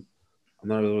 I'm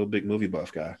not a little big movie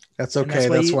buff guy. That's okay.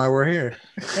 That's why we're here.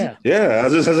 Yeah. Yeah,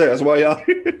 that's why y'all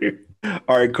here.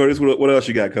 All right, Cody, what else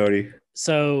you got, Cody?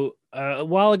 So a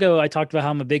while ago, I talked about how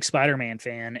I'm a big Spider-Man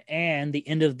fan, and the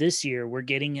end of this year, we're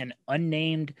getting an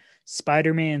unnamed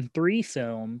Spider-Man 3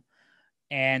 film.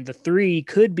 And the 3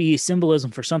 could be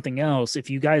symbolism for something else. If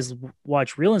you guys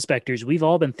watch Real Inspectors, we've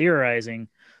all been theorizing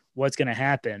what's going to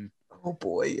happen. Oh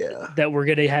boy, yeah. That we're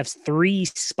going to have 3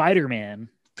 Spider-Man.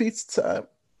 Pizza time.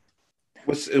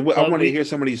 I want to hear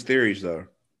some of these theories, though.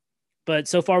 But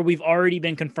so far, we've already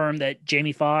been confirmed that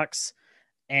Jamie Foxx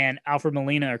and Alfred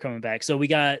Molina are coming back. So we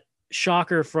got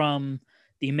Shocker from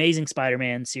the Amazing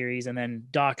Spider-Man series, and then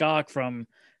Doc Ock from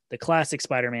the classic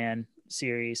Spider-Man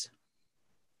series.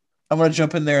 I'm going to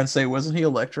jump in there and say, wasn't he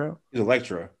Electro? He's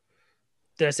Electro.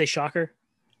 Did I say Shocker?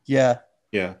 Yeah.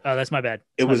 Yeah. Oh, that's my bad.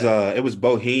 It was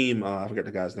Boheme. I forget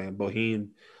the guy's name. Boheme.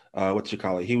 What you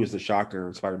call it? He was the Shocker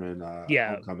in Spider-Man.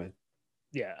 Homecoming.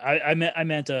 Yeah. I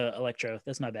meant Electro.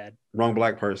 That's my bad. Wrong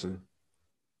black person.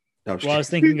 No, I was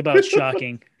thinking about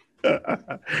Shocking.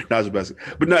 That was the best.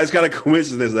 But no, it's kind of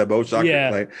coincidence that both Shocker.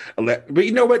 Yeah. But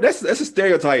you know what? That's a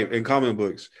stereotype in comic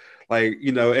books. Like,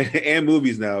 you know, and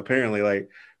movies now, apparently. Like,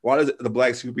 why does the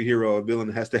black superhero or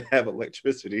villain has to have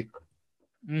electricity?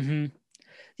 Mm-hmm.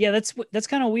 Yeah, that's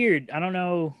kind of weird. I don't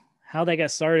know how that got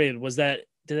started. Did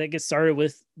that get started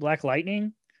with Black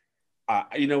Lightning?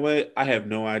 You know what? I have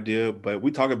no idea, but we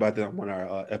talk about that on one of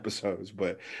our episodes.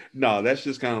 But no, that's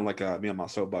just kind of like me on my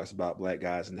soapbox about black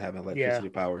guys and having electricity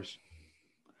powers.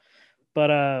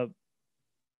 But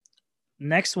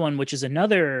next one, which is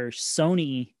another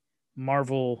Sony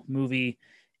Marvel movie,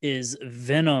 is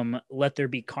Venom, Let There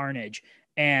Be Carnage.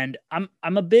 And I'm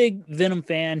a big Venom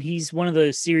fan. He's one of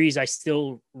the series I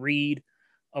still read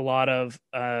a lot of.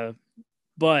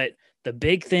 But the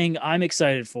big thing I'm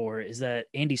excited for is that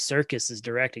Andy Serkis is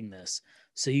directing this.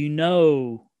 So you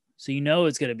know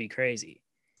it's going to be crazy.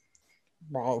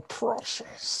 Oh,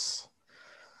 precious.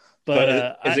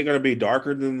 But is it going to be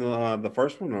darker than the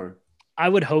first one, or? I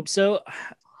would hope so.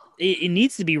 It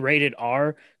needs to be rated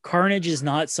R. Carnage is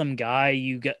not some guy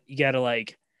you gotta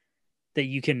like that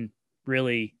you can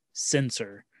really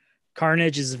censor.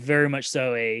 Carnage is very much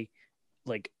so a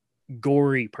like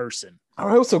gory person. I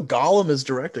hope so. Gollum is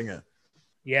directing it.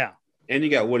 Yeah. And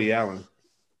you got Woody Allen.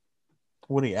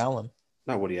 Woody Allen.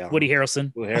 Not Woody Allen. Woody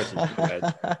Harrelson. Woody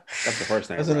Harrelson. That's the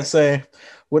first name. I was gonna say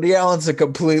Woody Allen's a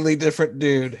completely different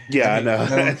dude. Yeah, I know.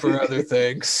 Known for other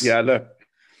things. Yeah, I know.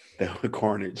 That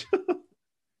Carnage.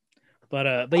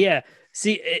 But yeah,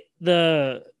 see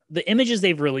the images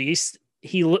they've released,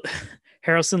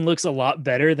 Harrelson looks a lot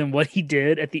better than what he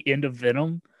did at the end of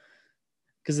Venom.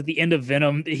 Because at the end of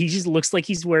Venom, he just looks like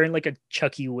he's wearing like a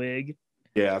Chucky wig.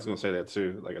 Yeah, I was gonna say that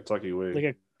too, like a Chucky wig.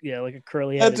 Like a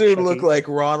curly. That dude looked like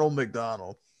Ronald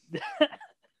McDonald.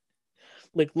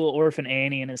 Like little orphan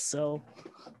Annie in his cell.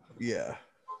 Yeah,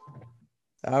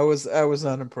 I was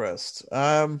unimpressed.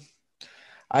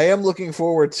 I am looking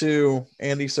forward to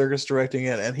Andy Serkis directing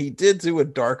it, and he did do a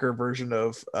darker version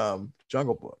of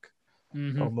Jungle Book,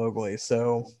 Mowgli.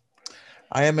 So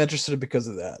I am interested because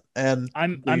of that. And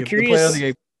I'm the curious. Planet of the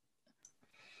Apes-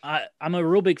 I'm a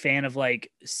real big fan of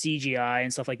like CGI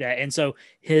and stuff like that. And so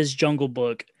his Jungle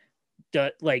Book,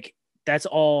 like that's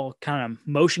all kind of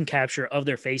motion capture of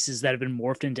their faces that have been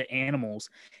morphed into animals.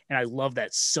 And I love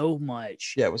that so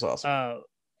much. Yeah, it was awesome.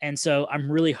 And so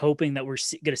I'm really hoping that we're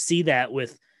going to see that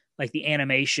with like the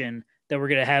animation, that we're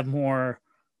going to have more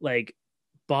like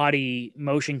body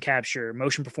motion capture,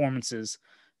 motion performances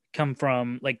come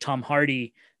from like Tom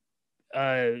Hardy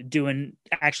doing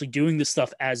the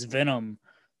stuff as Venom.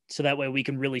 So that way we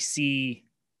can really see,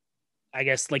 I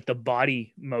guess, like the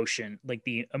body motion, like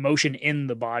the emotion in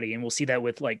the body. And we'll see that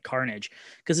with like Carnage,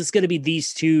 because it's going to be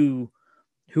these two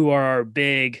who are our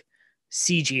big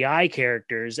CGI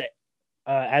characters.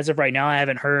 As of right now, I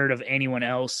haven't heard of anyone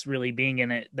else really being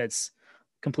in it that's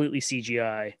completely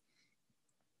CGI.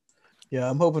 Yeah,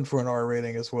 I'm hoping for an R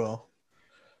rating as well.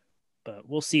 But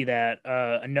we'll see that.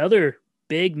 Another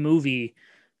big movie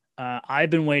I've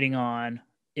been waiting on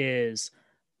is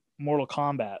Mortal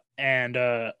Kombat. And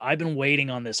I've been waiting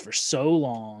on this for so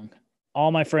long.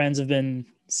 All my friends have been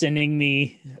sending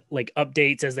me like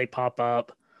updates as they pop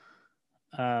up.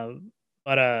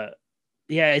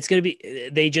 Yeah, it's going to be,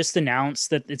 they just announced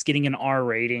that it's getting an R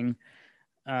rating.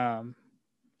 Some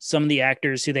of the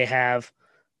actors who they have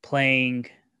playing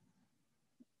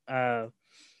in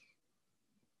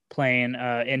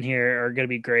here are going to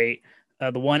be great.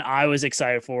 The one I was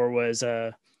excited for was,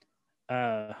 I'm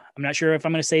not sure if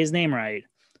I'm going to say his name right,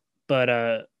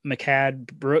 but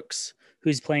Makad Brooks,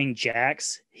 who's playing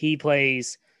Jax. He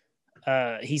plays,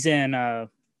 he's in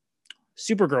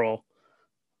Supergirl,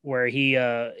 where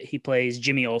he plays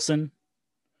Jimmy Olsen,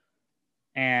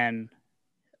 and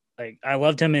like I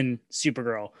loved him in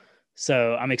Supergirl,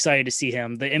 so I'm excited to see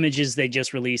him. The images they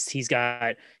just released, he's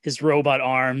got his robot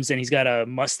arms and he's got a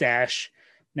mustache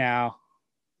now.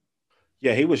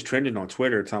 Yeah, he was trending on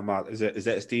Twitter talking about is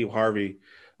that Steve Harvey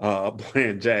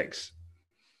playing Jax.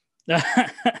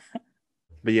 But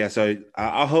yeah, so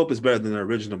I hope it's better than the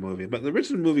original movie. But the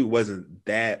original movie wasn't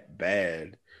that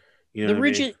bad. You know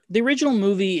the original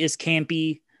movie is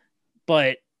campy,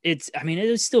 but it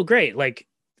was still great. Like,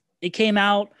 it came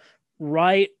out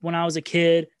right when I was a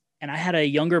kid, and I had a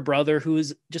younger brother who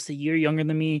was just a year younger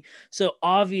than me. So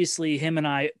obviously him and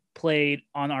I played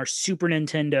on our Super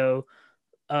Nintendo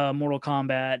Mortal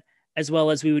Kombat, as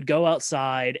well as we would go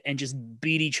outside and just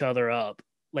beat each other up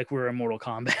like we were in Mortal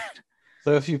Kombat.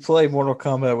 So if you play Mortal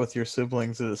Kombat with your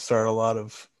siblings, did it start a lot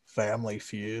of family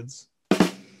feuds?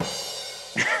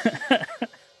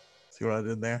 See what I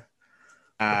did there?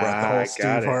 I brought the whole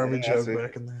Steve Harvey joke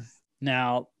back in there.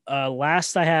 Now,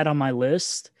 last I had on my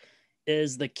list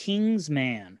is The King's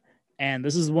Man. And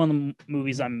this is one of the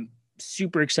movies I'm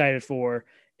super excited for.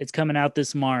 It's coming out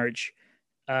this March.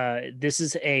 This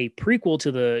is a prequel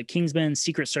to the Kingsman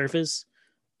Secret Service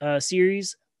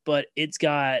series, but it's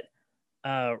got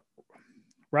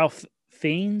Ralph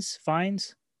Fiennes,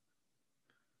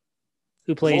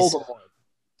 who plays Voldemort.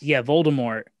 Yeah,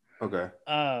 Voldemort. Okay.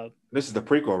 This is the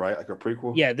prequel, right? Like a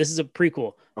prequel? Yeah, this is a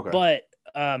prequel. Okay. But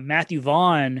Matthew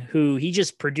Vaughn, who he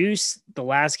just produced the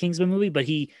last Kingsman movie, but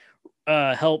he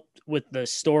helped with the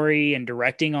story and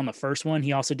directing on the first one.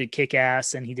 He also did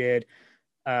Kick-Ass, and he did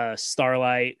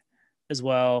Starlight as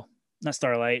well. Not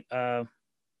Starlight.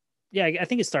 Yeah, I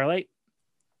think it's Starlight.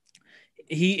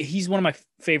 He's one of my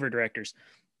favorite directors.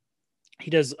 He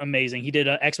does amazing. He did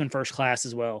X-Men First Class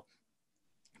as well.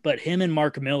 But him and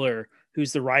Mark Miller,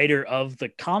 who's the writer of the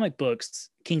comic books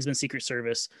Kingsman Secret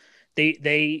Service,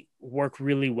 they work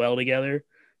really well together.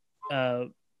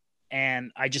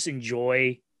 And I just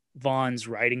enjoy Vaughn's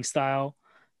writing style.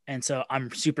 And so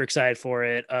I'm super excited for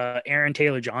it. Aaron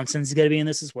Taylor Johnson's going to be in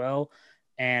this as well.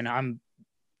 And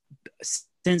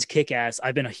since Kick-Ass,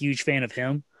 I've been a huge fan of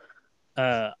him.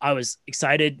 I was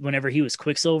excited whenever he was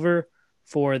Quicksilver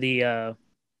for the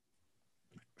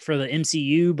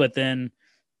MCU, but then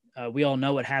we all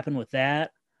know what happened with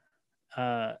that.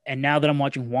 And now that I'm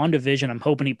watching WandaVision, I'm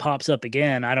hoping he pops up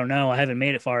again. I don't know. I haven't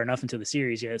made it far enough into the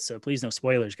series yet, so please no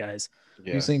spoilers, guys.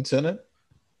 Yeah. You seen Tenet?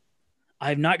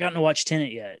 I've not gotten to watch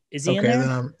Tenet yet. Is he in okay?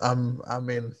 there? Then I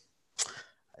mean,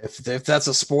 if that's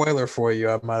a spoiler for you,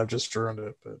 I might have just ruined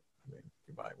it. But I mean,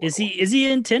 you might is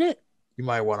he in Tenet? You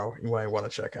might want to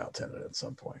check out Tenet at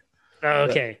some point. Oh,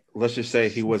 okay. Let's just say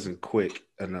he wasn't quick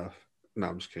enough. No,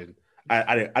 I'm just kidding.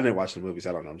 I didn't watch the movies.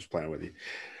 I don't know. I'm just playing with you.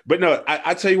 But no,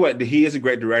 I tell you what, he is a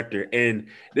great director, and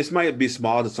this might be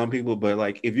small to some people, but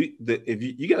like if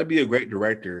you got to be a great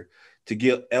director to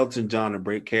give Elton John a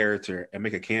great character and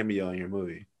make a cameo in your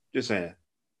movie. Just saying.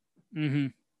 Mm-hmm.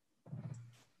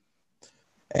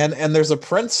 And there's a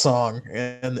Prince song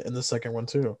in the second one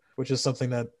too, which is something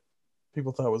that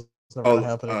people thought was never going to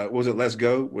happen. Was it Let's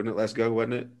Go? Wasn't it Let's Go?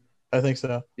 Wasn't it? I think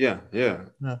so. Yeah.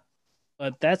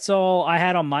 But that's all I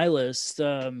had on my list.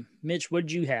 Mitch, what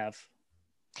did you have?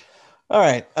 All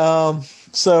right.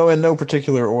 So in no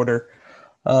particular order,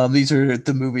 these are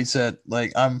the movies that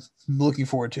like I'm looking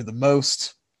forward to the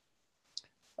most.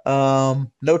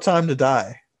 No Time to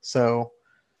Die. So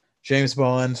James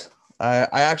Bond. I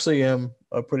actually am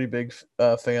a pretty big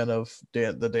fan of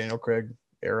the Daniel Craig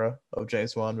era of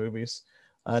James Bond movies.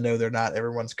 I know they're not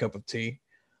everyone's cup of tea.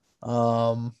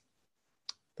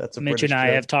 That's a Mitch British and I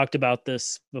joke. have talked about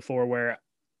this before, where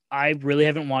I really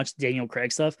haven't watched Daniel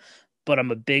Craig stuff, but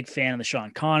I'm a big fan of the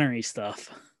Sean Connery stuff.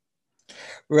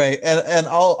 Right, and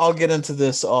I'll get into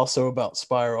this also about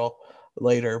Spiral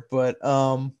later, but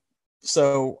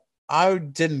so I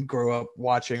didn't grow up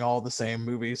watching all the same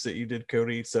movies that you did,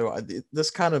 Cody. So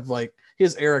this kind of like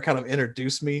his era kind of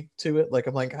introduced me to it. Like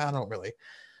I'm like I don't really,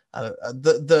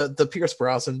 the Pierce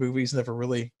Brosnan movies never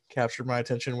really captured my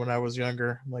attention when I was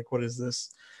younger. I'm like, what is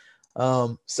this?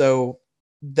 So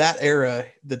that era,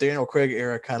 the Daniel Craig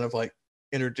era, kind of like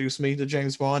introduced me to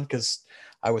James Bond because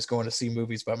I was going to see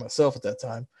movies by myself at that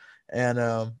time. And,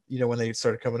 when they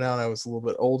started coming out, I was a little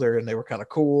bit older and they were kind of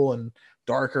cool and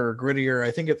darker, grittier.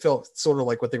 I think it felt sort of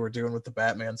like what they were doing with the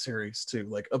Batman series too,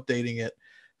 like updating it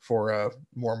for a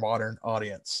more modern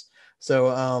audience.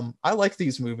 So I like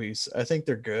these movies. I think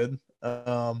they're good.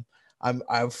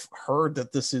 I've heard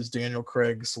that this is Daniel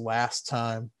Craig's last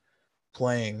time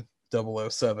playing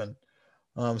 007.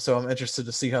 So I'm interested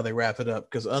to see how they wrap it up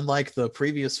because unlike the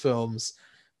previous films,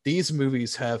 these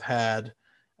movies have had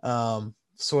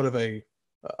sort of a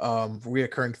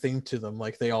reoccurring theme to them.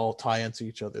 Like they all tie into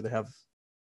each other. They have,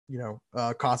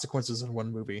 consequences in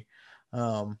one movie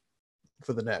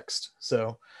for the next.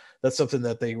 So that's something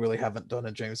that they really haven't done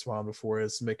in James Bond before,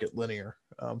 is make it linear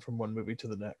from one movie to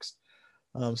the next.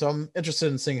 So I'm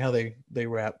interested in seeing how they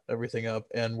wrap everything up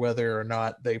and whether or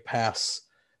not they pass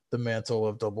the mantle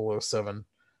of 007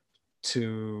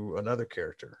 to another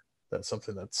character. That's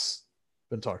something that's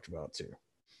been talked about too.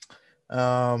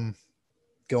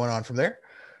 Going on from there.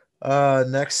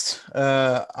 Next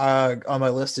on my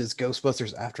list is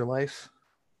Ghostbusters Afterlife.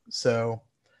 So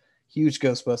huge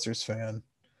Ghostbusters fan.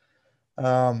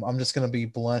 I'm just going to be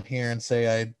blunt here and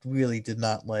say I really did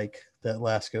not like that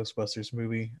last Ghostbusters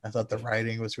movie. I thought the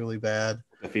writing was really bad.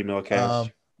 The female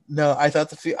cast. No, I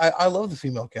thought I love the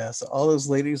female cast. All those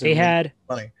ladies are really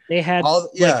funny. They had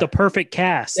like the perfect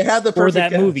cast. They had the for perfect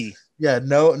that cast. movie. Yeah,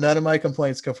 none of my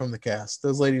complaints come from the cast.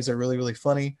 Those ladies are really, really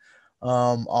funny.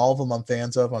 All of them I'm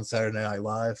fans of on Saturday Night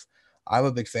Live. I'm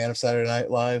a big fan of Saturday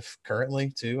Night Live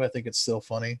currently too. I think it's still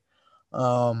funny.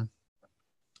 So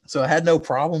I had no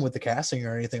problem with the casting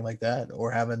or anything like that, or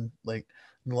having like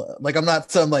I'm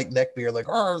not some like neckbeard like,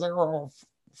 oh, they're all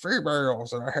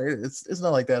females and I hate it. It's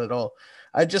not like that at all.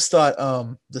 I just thought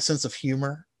the sense of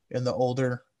humor in the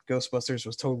older Ghostbusters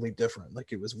was totally different.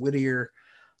 Like it was wittier.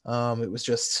 It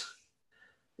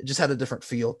just had a different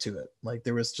feel to it. Like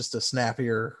there was just a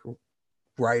snappier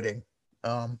writing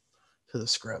to the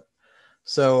script.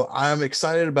 So I'm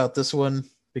excited about this one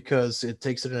because it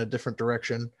takes it in a different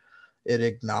direction. It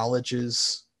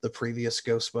acknowledges the previous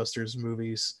Ghostbusters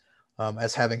movies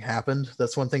as having happened.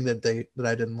 That's one thing that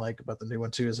I didn't like about the new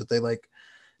one too, is that they like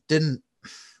didn't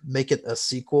make it a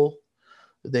sequel.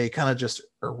 They kind of just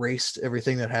erased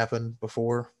everything that happened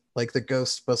before. Like the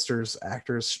Ghostbusters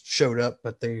actors showed up,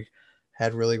 but they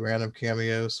had really random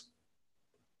cameos.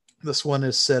 This one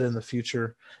is set in the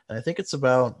future, and I think it's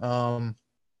about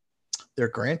their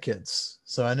grandkids.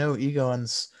 So I know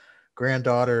Egon's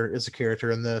granddaughter is a character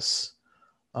in this.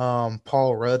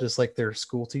 Paul Rudd is like their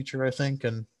school teacher, I think,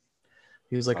 and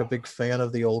he's like a big fan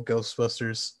of the old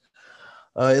Ghostbusters.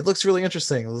 It looks really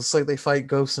interesting. It looks like they fight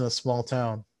ghosts in a small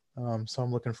town. So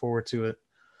I'm looking forward to it.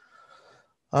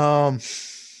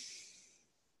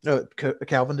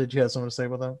 Calvin, did you have something to say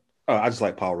about that? Oh, I just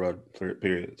like Paul Rudd,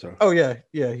 period. So. Oh yeah,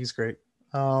 he's great.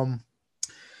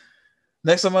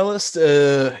 Next on my list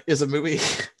is a movie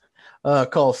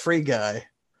called Free Guy.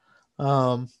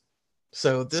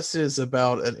 So this is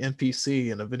about an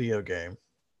NPC in a video game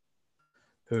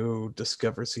who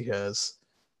discovers he has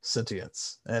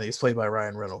sentience, and he's played by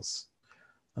Ryan Reynolds.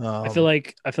 I feel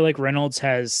like Reynolds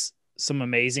has some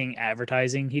amazing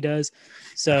advertising he does.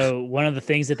 So one of the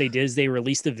things that they did is they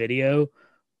released a video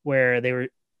where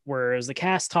it was the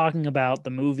cast talking about the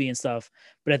movie and stuff,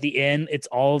 but at the end it's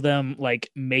all of them like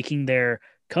making their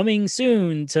coming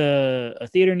soon to a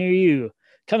theater near you,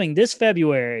 coming this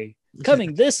February,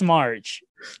 coming this March.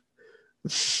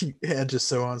 And just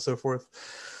so on and so forth.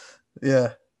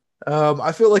 Yeah.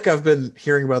 I feel like I've been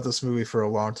hearing about this movie for a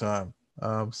long time.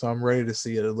 So I'm ready to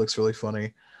see it. It looks really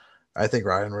funny. I think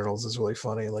Ryan Reynolds is really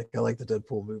funny. Like I like the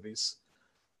Deadpool movies.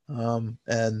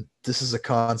 And this is a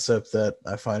concept that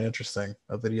I find interesting.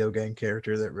 A video game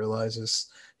character that realizes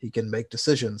he can make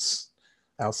decisions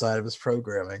outside of his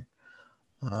programming.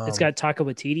 It's got Taika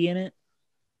Waititi in it.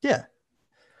 Yeah.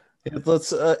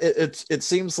 It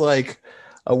seems like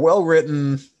a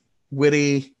well-written,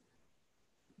 witty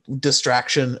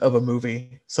distraction of a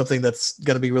movie, something that's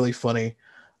going to be really funny.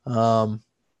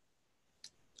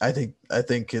 I think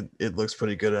it looks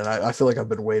pretty good, and I feel like I've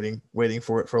been waiting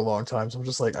for it for a long time. So I'm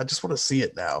just like, I just want to see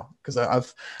it now because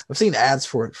I've seen ads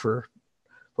for it for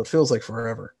what feels like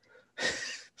forever.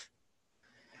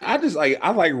 I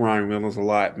like Ryan Reynolds a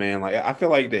lot, man. Like I feel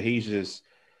like that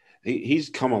he's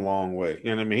come a long way. You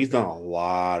know what I mean? He's done a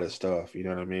lot of stuff. You know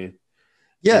what I mean?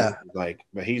 Yeah.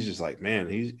 But he's just like, man,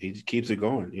 he keeps it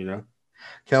going. You know,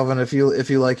 Calvin, if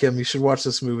you like him, you should watch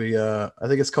this movie. I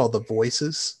think it's called The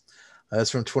Voices. It's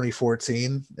from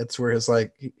 2014. It's where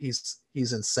he's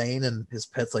insane and his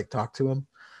pets like talk to him.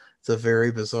 It's a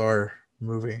very bizarre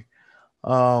movie.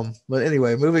 But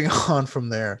anyway, moving on from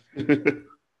there.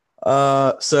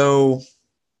 So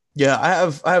yeah,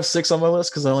 I have 6 on my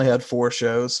list because I only had 4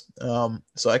 shows.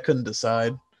 So I couldn't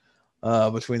decide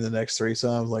between the next 3. So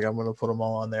I was like, I'm gonna put them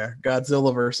all on there.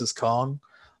 Godzilla versus Kong.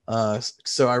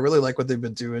 So I really like what they've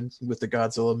been doing with the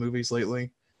Godzilla movies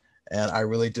lately. And I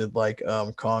really did like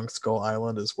Kong Skull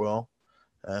Island as well.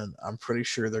 And I'm pretty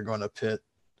sure they're going to pit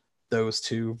those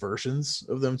 2 versions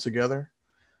of them together.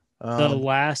 The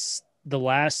last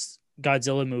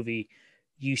Godzilla movie,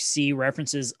 you see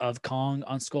references of Kong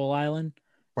on Skull Island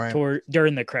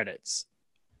during the credits.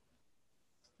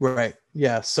 Right.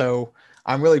 Yeah. So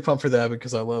I'm really pumped for that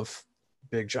because I love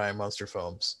big giant monster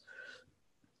films.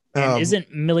 And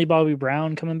isn't Millie Bobby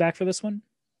Brown coming back for this one?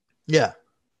 Yeah.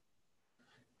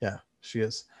 Yeah, she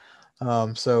is.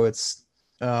 So it's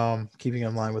keeping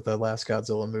in line with the last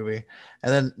Godzilla movie.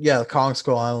 And then, yeah, Kong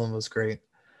Skull Island was great.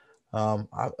 I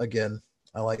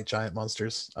like giant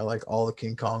monsters. I like all the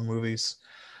King Kong movies.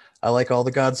 I like all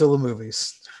the Godzilla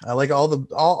movies. I like all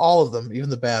of them,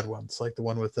 even the bad ones, like the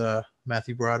one with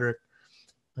Matthew Broderick.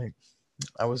 Like,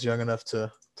 I was young enough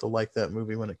to like that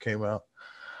movie when it came out.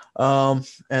 And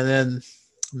then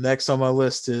next on my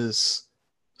list is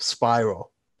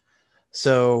Spiral.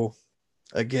 So,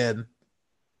 again,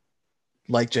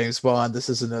 like James Bond, this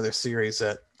is another series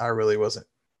that I really wasn't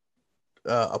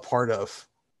a part of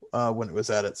when it was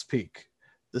at its peak.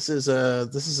 This is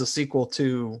a sequel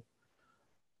to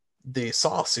the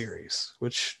Saw series,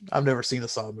 which I've never seen a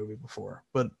Saw movie before.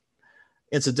 But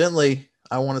incidentally,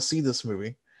 I want to see this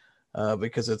movie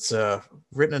because it's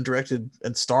written and directed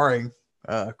and starring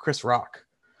Chris Rock.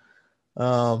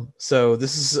 So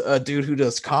this is a dude who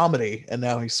does comedy and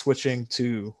now he's switching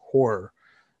to horror,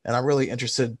 and I'm really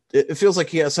interested. It feels like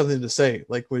he has something to say,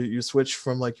 like when you switch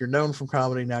from like you're known from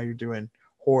comedy, now you're doing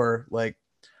horror. Like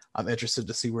I'm interested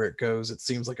to see where it goes. It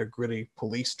seems like a gritty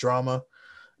police drama.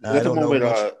 I don't know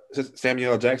with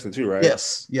Samuel L. Jackson too, right?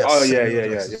 Yes. Oh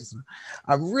yeah.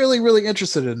 I'm really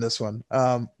interested in this one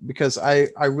because I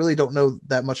really don't know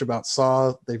that much about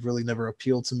Saw. They've really never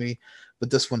appealed to me, but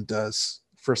this one does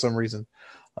for some reason.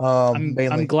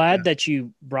 I'm glad that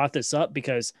you brought this up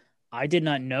because I did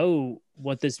not know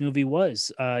what this movie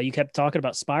was. You kept talking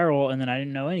about Spiral and then I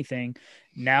didn't know anything.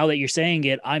 Now that you're saying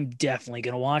it, I'm definitely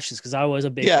going to watch this because I was a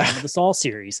big fan of the Saw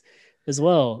series as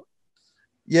well.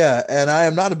 Yeah, and I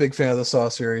am not a big fan of the Saw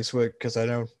series because I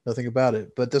know nothing about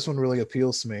it, but this one really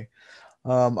appeals to me.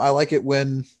 I like it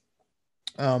when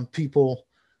people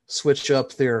switch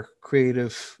up their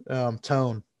creative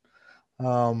tone.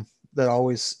 That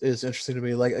always is interesting to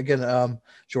me. Like again,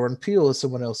 Jordan Peele is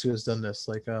someone else who has done this.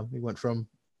 Like he went from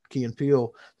Key and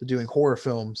Peele to doing horror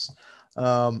films,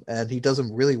 and he does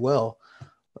them really well.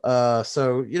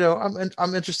 So you know,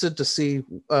 I'm interested to see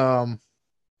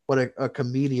what a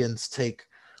comedian's take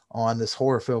on this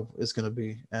horror film is going to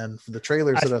be, and for the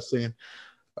trailers that I've seen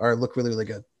look really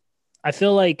good. I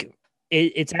feel like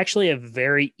it's actually a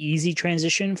very easy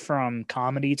transition from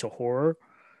comedy to horror.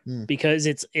 Because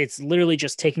it's literally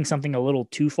just taking something a little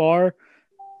too far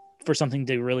for something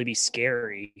to really be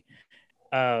scary.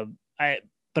 But I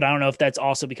don't know if that's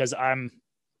also because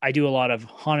I do a lot of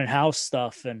haunted house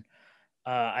stuff, and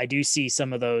I do see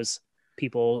some of those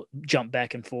people jump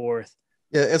back and forth.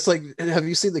 Yeah, it's like, have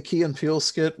you seen the Key and Peele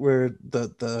skit where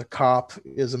the cop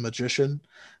is a magician?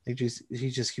 He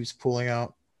just keeps pulling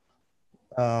out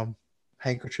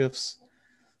handkerchiefs.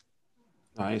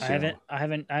 I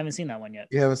haven't seen that one yet.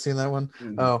 You haven't seen that one?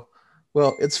 Mm-hmm. Oh,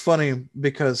 well, it's funny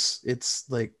because it's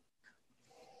like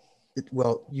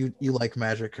well, you like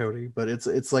magic, Cody, but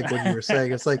it's like what you were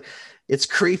saying. It's like it's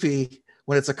creepy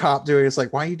when it's a cop doing. It's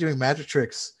like, why are you doing magic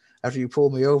tricks after you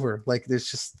pulled me over? Like, there's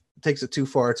just it takes it too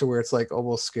far to where it's like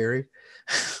almost scary.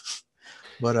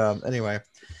 But anyway,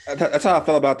 that's how I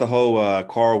felt about the whole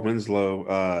Carl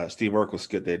Winslow, Steve Urkel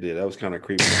skit they did. That was kind of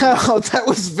creepy. Oh, that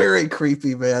was very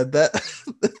creepy, man. That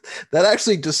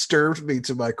actually disturbed me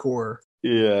to my core.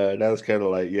 Yeah, that was kind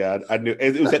of like, yeah, I knew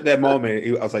it was at that moment.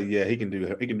 I was like, yeah, he can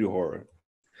do horror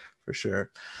for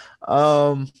sure.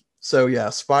 So yeah,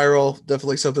 Spiral,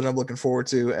 definitely something I'm looking forward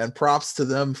to, and props to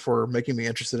them for making me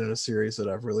interested in a series that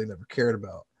I've really never cared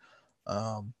about.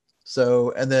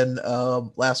 So, and then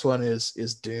last one is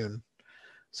Dune.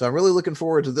 So I'm really looking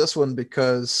forward to this one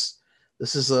because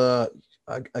this is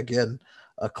again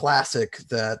a classic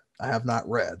that I have not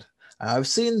read. I've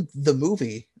seen the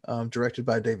movie directed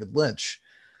by David Lynch,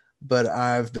 but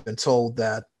I've been told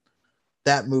that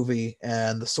movie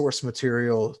and the source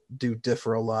material do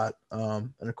differ a lot.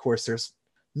 And of course, there's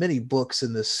many books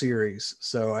in this series,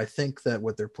 so I think that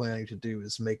what they're planning to do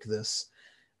is make this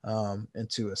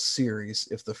into a series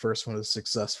if the first one is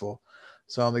successful.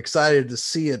 So I'm excited to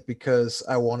see it because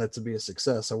I want it to be a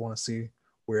success. I want to see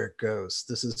where it goes.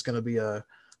 This is going to be a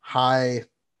high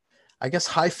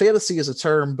fantasy is a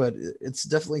term, but it's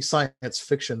definitely science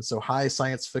fiction. So high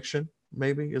science fiction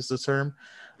maybe is the term.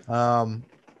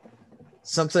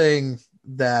 Something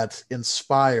that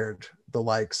inspired the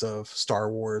likes of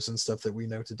Star Wars and stuff that we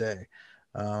know today.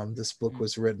 This book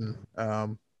was written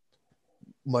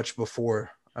much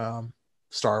before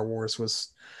Star Wars was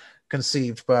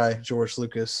conceived by George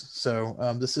Lucas. So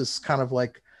this is kind of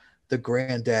like the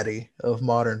granddaddy of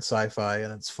modern sci-fi,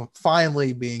 and it's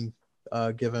finally being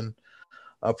given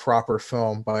a proper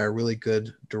film by a really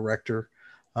good director.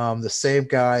 The same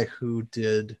guy who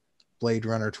did Blade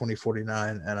Runner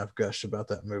 2049, and I've gushed about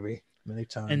that movie many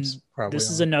times. And probably this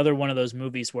is another one of those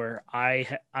movies where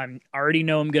I'm already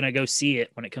know I'm going to go see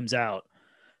it when it comes out.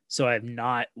 So I have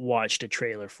not watched a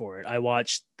trailer for it. I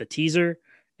watched the teaser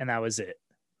and that was it.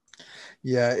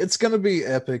 Yeah, it's going to be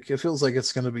epic. It feels like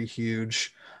it's going to be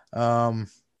huge. Very,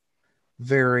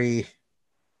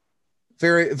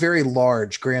 very, very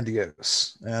large,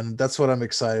 grandiose. And that's what I'm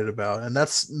excited about. And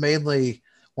that's mainly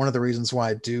one of the reasons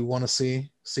why I do want to see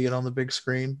it on the big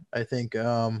screen. I think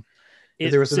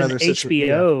if there was another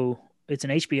HBO, it's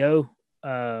an HBO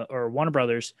or Warner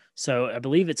Brothers. So I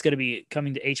believe it's going to be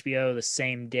coming to HBO the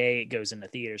same day it goes into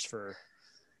theaters for.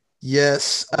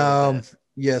 Yes.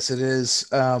 Yes, it is.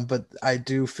 But I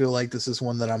do feel like this is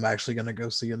one that I'm actually going to go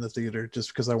see in the theater just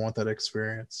because I want that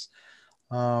experience.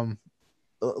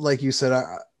 Like you said,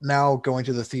 now going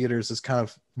to the theaters is kind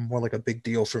of more like a big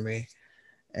deal for me.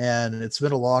 And it's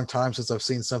been a long time since I've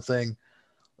seen something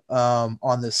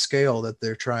on this scale that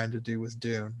they're trying to do with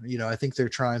Dune. You know, I think they're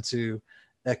trying to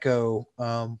echo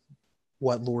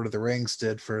what Lord of the Rings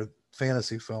did for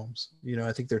fantasy films. You know,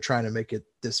 I think they're trying to make it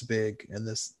this big and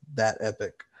that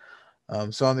epic.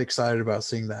 So I'm excited about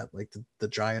seeing that, like the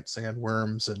giant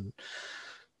sandworms and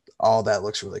all that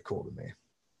looks really cool to me.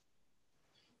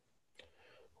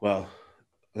 Well,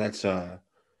 that's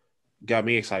got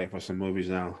me excited for some movies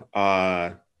now.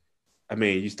 I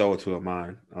mean, you stole two of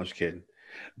mine. I was kidding,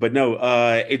 but no,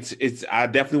 it's. I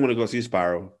definitely want to go see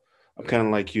Spiral. I'm kind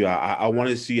of like you. I want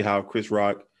to see how Chris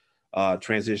Rock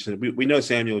transitions. We know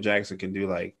Samuel Jackson can do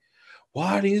like,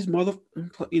 why are these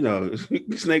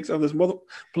snakes on this mother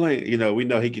plane? You know, we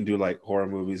know he can do like horror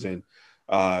movies. And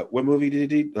what movie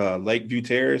did he do? Lakeview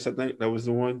Terrace, I think that was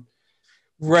the one.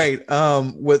 Right.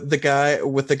 With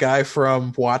the guy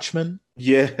from Watchmen.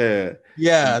 Yeah,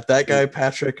 that guy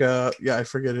Patrick. I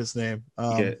forget his name.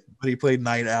 But he played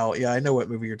Night Owl. Yeah, I know what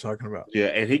movie you're talking about. Yeah,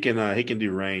 and he can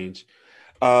do Range.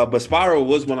 But Spiral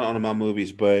was one of my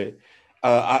movies, but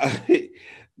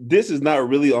this is not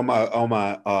really on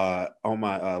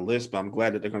my list. But I'm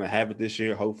glad that they're going to have it this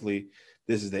year. Hopefully,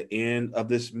 this is the end of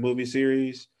this movie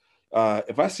series.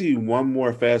 If I see one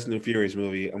more Fast and the Furious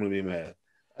movie, I'm going to be mad.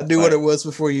 I knew what it was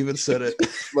before you even said it.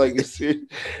 like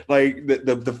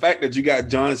the fact that you got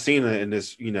John Cena in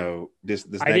this, this.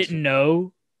 I didn't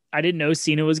know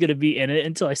Cena was going to be in it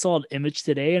until I saw an image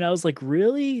today, and I was like,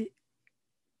 really?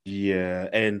 Yeah,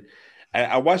 and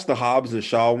I watched the Hobbs and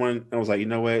Shaw one, and I was like, you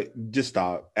know what? Just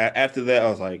stop. After that, I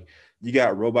was like, you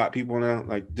got robot people now.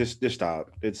 Like, just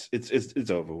stop. It's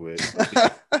over with.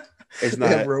 It's not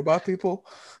they have robot people.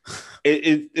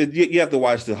 You have to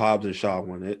watch the Hobbs and Shaw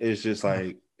one. It's just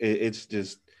like it's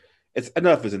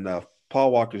enough is enough.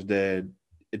 Paul Walker's dead.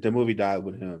 The movie died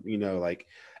with him. Like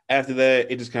after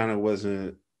that, it just kind of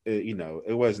wasn't.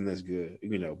 It wasn't as good.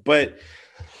 But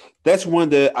that's one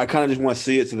that I kind of just want to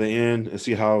see it to the end and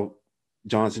see how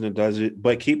John Cena does it,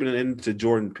 but keeping it into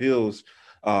Jordan Peele's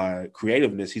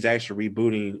creativeness, he's actually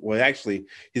rebooting. Well, actually,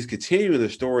 he's continuing the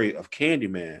story of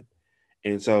Candyman,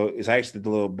 and so it's actually the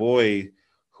little boy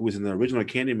who was in the original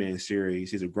Candyman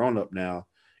series. He's a grown up now,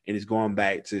 and he's going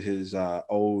back to his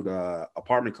old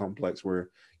apartment complex where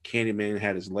Candyman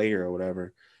had his lair or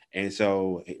whatever. And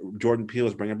so Jordan Peele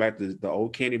is bringing back the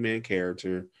old Candyman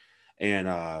character. And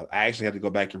I actually had to go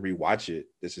back and rewatch it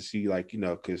just to see, like,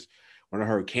 because when I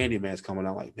heard Candyman's coming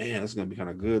out, like, man, this is going to be kind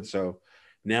of good. So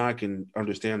now I can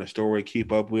understand the story,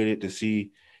 keep up with it to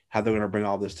see how they're going to bring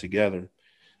all this together.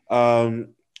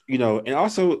 And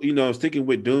also, sticking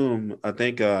with Doom, I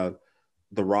think The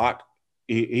Rock,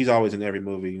 he's always in every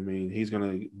movie. I mean, he's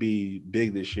going to be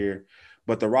big this year.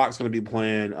 But The Rock's going to be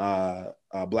playing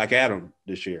Black Adam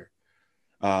this year.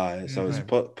 So it's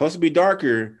supposed to be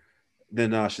darker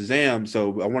than Shazam.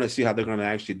 So I want to see how they're going to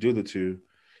actually do the two.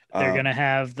 They're going to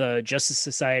have the Justice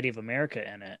Society of America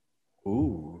in it.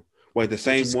 Ooh. Wait, the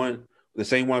same one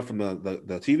from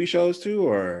the TV shows too,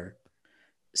 or?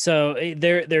 So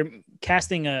they're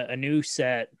casting a new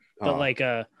set, but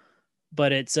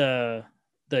but it's the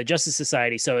Justice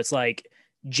Society. So it's like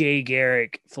Jay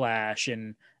Garrick Flash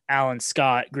and Alan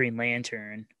Scott Green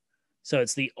Lantern. So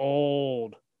it's the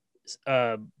old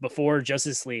before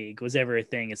Justice League was ever a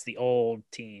thing. It's the old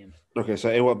team. Okay, so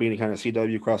it won't be any kind of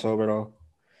CW crossover at all?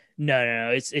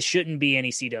 No. It shouldn't be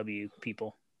any CW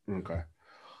people. Okay.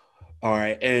 All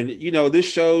right. And this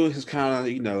show is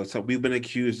kind of, so we've been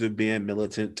accused of being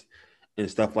militant and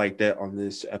stuff like that on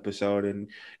this episode. And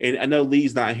I know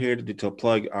Lee's not here to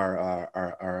plug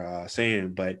our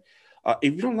saying, but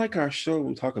if you don't like our show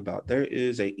we talk about, there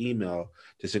is an email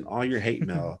to send all your hate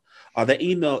mail. The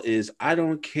email is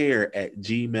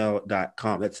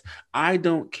idon'tcare@gmail.com. That's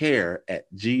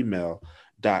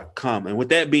idon'tcare@gmail.com. And with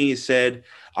that being said,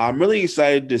 I'm really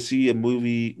excited to see a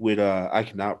movie with I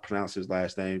cannot pronounce his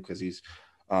last name because he's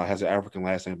has an African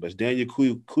last name, but it's Daniel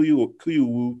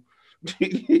Kuyuwu.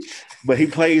 But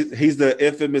he's the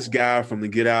infamous guy from the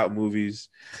Get Out movies.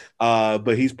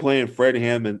 But he's playing Fred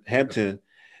Hampton.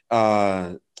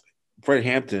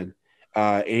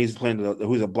 And he's playing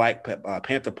who's a Black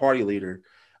Panther Party leader,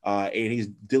 and he's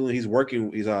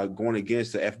going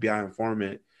against the FBI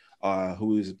informant,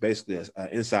 who is basically an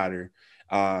insider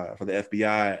for the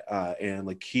FBI, and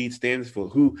Lakeith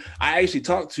Stanfield, who I actually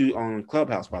talked to on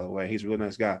Clubhouse, by the way. He's a really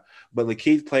nice guy. But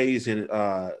Lakeith plays in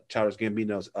Childish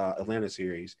Gambino's Atlanta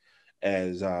series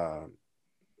as God,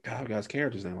 I got his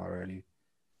character's name already.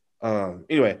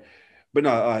 Anyway. But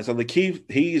no, so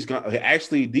Lakeith, he's gonna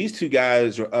actually. These two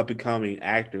guys are up and coming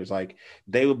actors. Like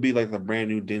they would be like the brand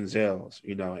new Denzels,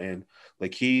 And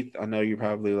Lakeith, I know you're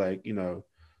probably like,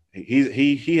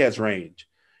 he has range.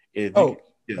 He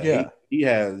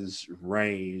has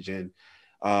range, and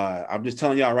I'm just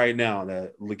telling y'all right now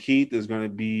that Lakeith is going to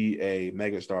be a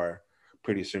megastar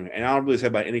pretty soon. And I don't really say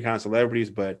about any kind of celebrities,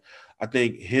 but I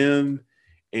think him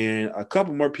and a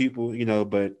couple more people,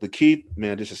 But Lakeith,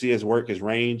 man, just to see his work, his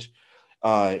range.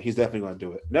 He's definitely going to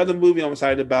do it. Another movie I'm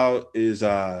excited about is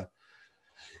I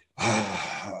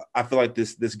feel like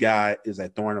this guy is a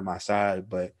thorn in my side,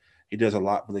 but he does a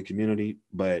lot for the community.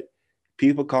 But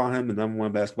people call him the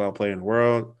 #1 basketball player in the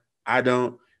world. I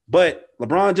don't. But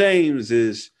LeBron James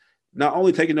is not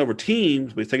only taking over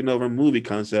teams, but he's taking over movie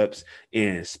concepts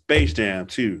in Space Jam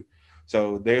too.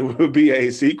 So there will be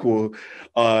a sequel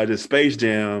to Space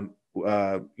Jam.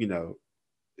 I don't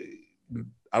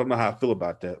know how I feel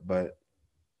about that, but.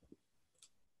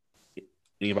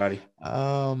 Anybody?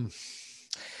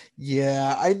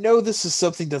 Yeah, I know this is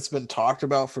something that's been talked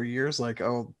about for years. Like,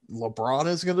 oh, LeBron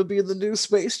is going to be in the new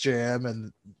Space Jam,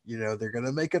 and they're going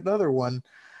to make another one.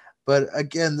 But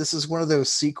again, this is one of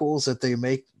those sequels that they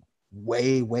make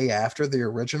way, way after the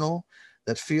original.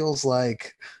 That feels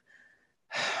like,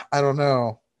 I don't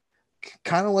know,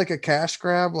 kind of like a cash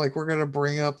grab. Like we're going to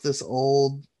bring up this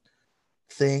old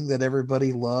thing that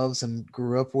everybody loves and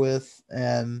grew up with,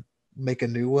 and make a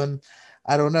new one.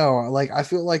 I don't know. Like I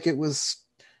feel like it was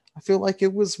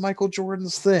Michael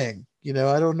Jordan's thing.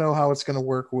 I don't know how it's going to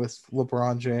work with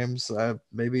LeBron James.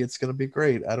 Maybe it's going to be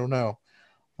great. I don't know.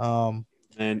 And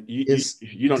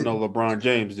you don't know LeBron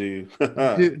James, do you?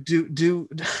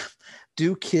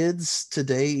 do kids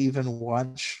today even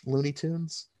watch Looney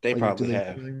Tunes? They probably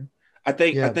have. I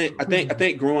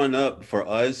think growing up for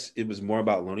us, it was more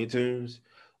about Looney Tunes.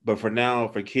 But for now,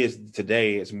 for kids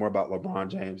today, it's more about LeBron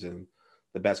James and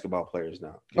the basketball players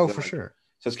now. Oh, for sure.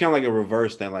 So it's kind of like a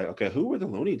reverse thing. Like, okay, who were the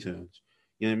Looney Tunes?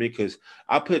 You know what I mean? Because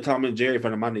I put Tom and Jerry in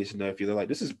front of my niece and nephew. They're like,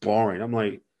 this is boring. I'm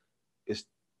like, it's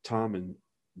Tom and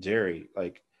Jerry.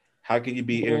 Like, how can you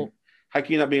be How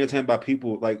can you not be entertained by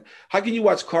people? Like, how can you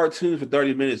watch cartoons for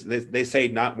 30 minutes? They say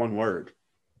not one word.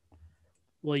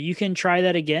 Well, you can try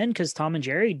that again because Tom and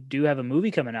Jerry do have a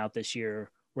movie coming out this year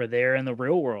where they're in the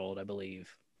real world, I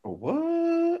believe. Oh,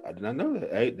 what? I did not know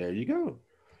that. Hey, there you go.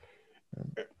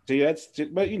 See,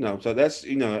 so that's,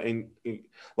 and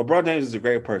LeBron James is a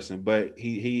great person, but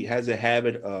he has a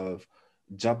habit of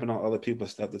jumping on other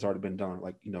people's stuff that's already been done,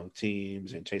 like,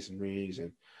 teams and chasing rings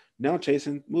and now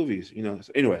chasing movies, So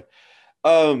anyway,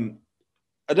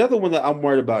 another one that I'm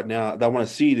worried about now that I want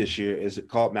to see this year is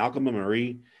called Malcolm and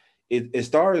Marie. It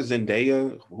stars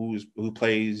Zendaya, who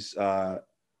plays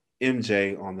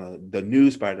MJ on the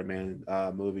new Spider-Man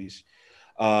movies,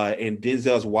 and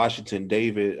Denzel's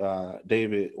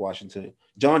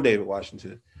John David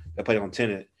Washington, that played on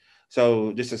Tenet.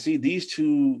 So just to see these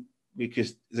two,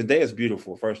 because Zendaya is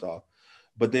beautiful, first off,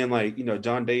 but then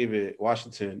John David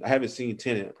Washington, I haven't seen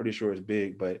Tenet. I'm pretty sure it's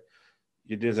big, but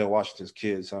you're Denzel Washington's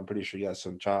kid, so I'm pretty sure you got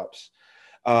some chops.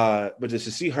 But just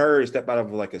to see her step out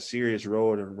of like a serious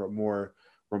role and a more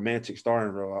romantic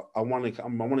starring role, I want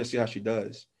to see how she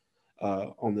does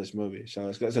on this movie. So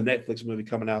it's a Netflix movie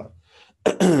coming out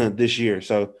this year,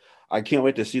 so I can't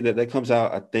wait to see that. That comes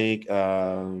out, I think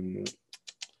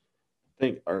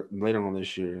or later on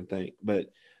this year, I think.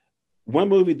 But one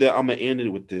movie that I'm gonna end it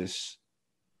with this,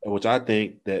 which I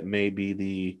think that may be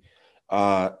the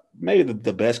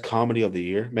best comedy of the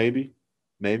year, maybe.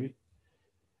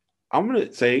 I'm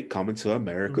gonna say Coming to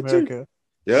America 2.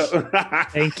 Yep.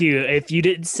 Thank you. If you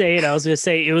didn't say it, I was gonna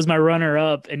say it was my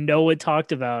runner-up, and no one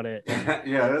talked about it.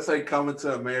 Yeah, that's like Coming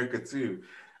to America 2.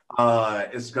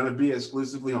 It's gonna be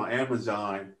exclusively on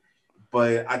Amazon,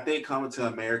 but I think Coming to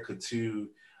America 2,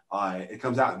 it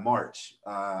comes out in March.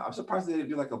 I'm surprised they didn't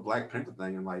do like a Black Panther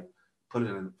thing and like put it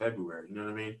in February. You know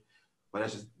what I mean? But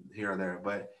that's just here or there.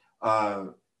 But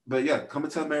yeah,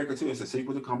 Coming to America 2 is a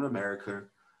sequel to Coming to America.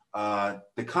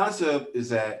 The concept is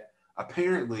that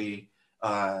apparently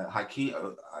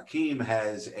Hakeem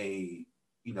has a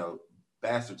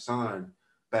bastard son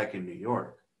back in New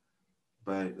York,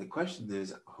 but the question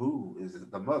is, who is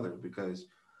the mother? Because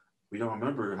we don't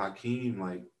remember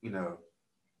Hakeem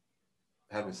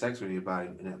having sex with anybody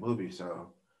in that movie.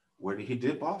 So where did he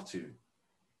dip off to?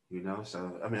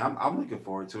 So I mean, I'm looking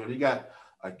forward to it. You got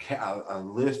a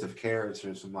list of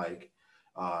characters from like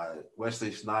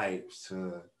Wesley Snipes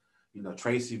to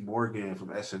Tracy Morgan from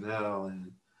SNL,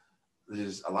 and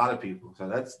there's a lot of people. So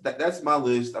that's my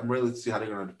list. I'm really to see how they're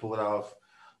going to pull it off.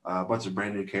 A bunch of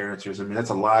brand new characters. I mean, that's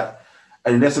a lot.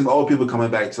 And there's some old people coming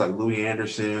back to like Louis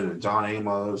Anderson and John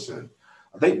Amos, and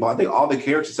I think all the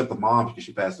characters except the mom, because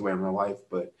she passed away in real life.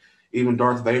 But even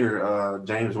Darth Vader,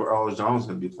 James Earl Jones is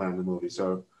going to be playing the movie.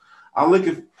 So I'm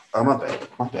looking. Oh, my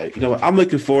bad. You know what? I'm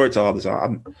looking forward to all this.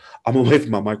 I'm away from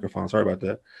my microphone. Sorry about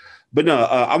that. But no,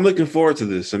 I'm looking forward to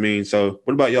this. I mean, so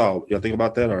what about y'all? Y'all think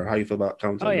about that, or how you feel about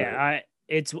Coming to America? Yeah,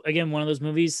 it's again one of those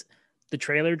movies. The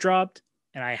trailer dropped,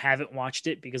 and I haven't watched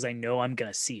it because I know I'm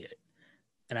gonna see it,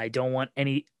 and I don't want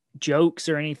any jokes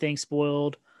or anything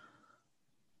spoiled.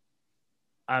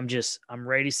 I'm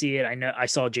ready to see it. I know I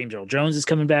saw James Earl Jones is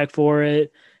coming back for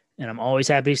it, and I'm always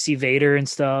happy to see Vader and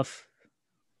stuff.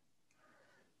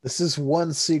 This is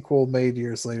one sequel made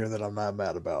years later that I'm not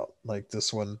mad about. Like,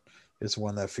 this one is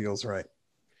one that feels right.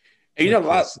 And a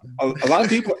lot of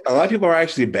people are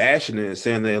actually bashing it,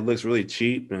 saying that it looks really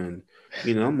cheap, and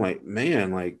I'm like,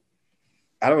 man, like,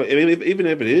 I don't even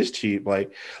if it is cheap,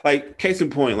 like case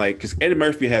in point, like, because Eddie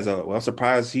Murphy has I'm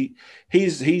surprised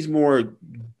he's more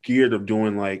geared of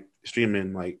doing like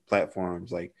streaming like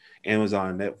platforms like Amazon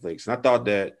and Netflix, and I thought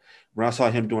that when I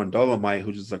saw him doing Dolomite,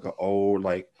 which is like an old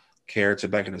like character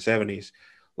back in the 70s,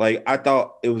 like I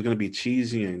thought it was gonna be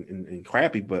cheesy and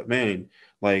crappy, but man,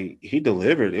 like he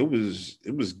delivered. It was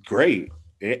great.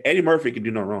 Eddie Murphy can do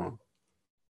no wrong.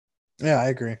 Yeah, I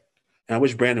agree. And I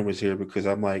wish Brandon was here, because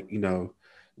I'm like,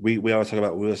 we always talk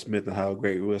about Will Smith and how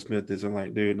great Will Smith is. I'm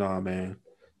like, dude, nah, man,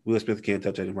 Will Smith can't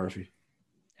touch Eddie Murphy.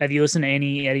 Have you listened to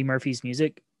any Eddie Murphy's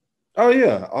music? Oh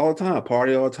yeah, all the time.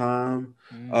 Party all the time.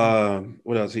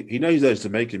 What else? He does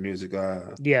Jamaican music.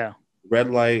 Yeah.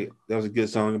 Red Light, that was a good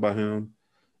song about him.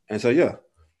 And so yeah.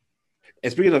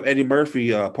 And speaking of Eddie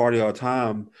Murphy, Party All the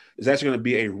Time, there's actually going to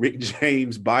be a Rick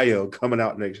James bio coming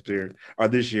out next year or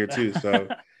this year too. So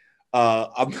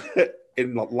I'm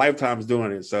in Lifetime's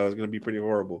doing it, so it's going to be pretty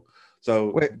horrible.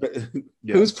 So wait,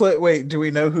 yeah. Who's play? Wait, do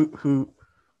we know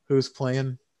who's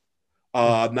playing?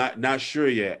 I'm not sure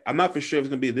yet. I'm not for sure if it's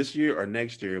going to be this year or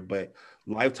next year, but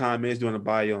Lifetime is doing a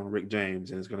bio on Rick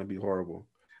James, and it's going to be horrible.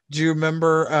 Do you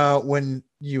remember when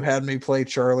you had me play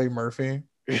Charlie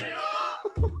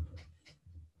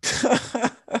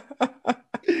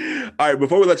All right,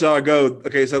 before we let y'all go,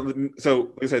 okay, so like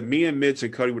I said, me and Mitch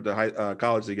and Cody went to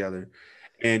college together,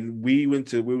 and we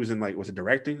was in like, was it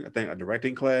directing? I think a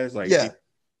directing class, like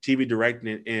TV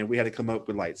directing, and we had to come up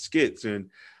with like skits.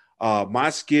 And my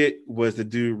skit was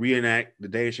to reenact the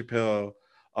Dave Chappelle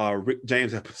Rick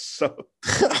James episode.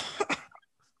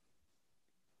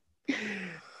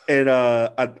 And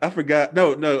I forgot.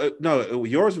 No.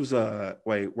 Yours was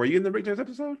wait, were you in the Rick James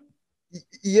episode?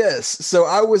 Yes. So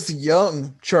I was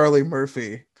young Charlie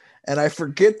Murphy, and I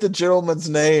forget the gentleman's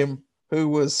name who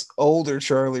was older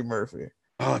Charlie Murphy.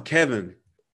 Oh, Kevin.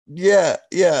 Yeah,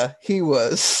 he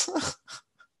was.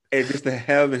 And just to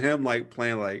have him like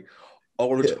playing like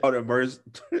older Charlie Murphy.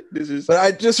 But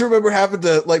I just remember having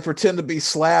to like pretend to be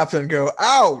slapped and go,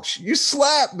 "Ouch, you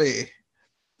slapped me."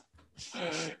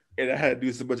 And I had to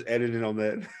do so much editing on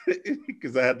that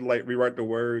because I had to like rewrite the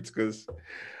words because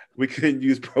we couldn't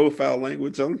use profile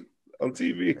language on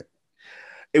TV.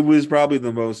 It was probably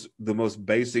the most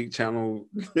basic channel,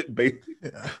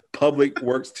 public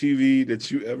works TV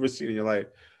that you ever seen in your life.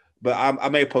 But I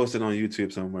may post it on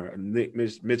YouTube somewhere.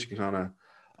 Mitch can kind of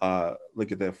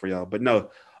look at that for y'all. But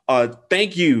no,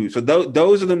 thank you. So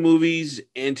those are the movies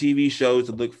and TV shows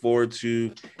to look forward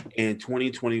to in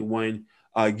 2021.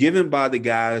 Given by the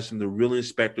guys from the Real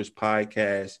Inspectors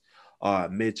podcast,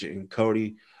 Mitch and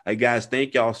Cody. Hey guys,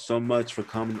 thank y'all so much for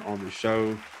coming on the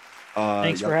show.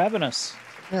 Thanks for having us.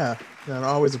 Yeah,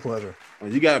 always a pleasure.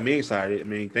 You got me excited. I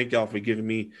mean, thank y'all for giving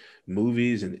me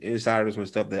movies and insiders and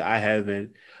stuff that I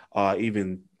haven't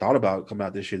even thought about coming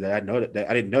out this year. That I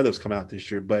didn't know that was coming out this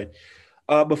year. But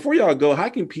before y'all go, how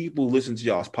can people listen to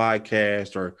y'all's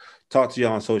podcast or talk to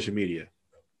y'all on social media?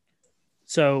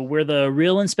 So we're the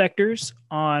Real Inspectors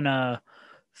on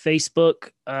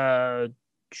Facebook.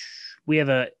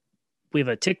 We have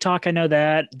a TikTok. I know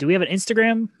that. Do we have an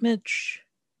Instagram, Mitch?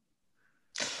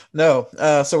 No.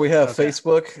 So we have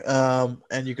Facebook,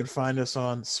 and you can find us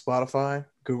on Spotify,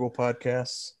 Google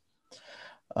Podcasts.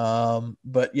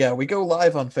 But yeah, we go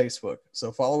live on Facebook.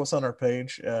 So follow us on our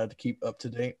page to keep up to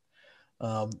date,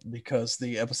 because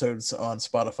the episodes on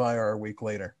Spotify are a week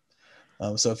later.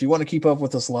 So if you want to keep up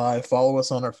with us live, follow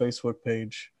us on our Facebook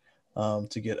page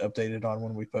to get updated on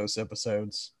when we post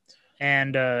episodes.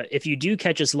 And if you do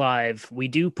catch us live, we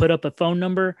do put up a phone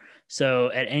number.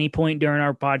 So at any point during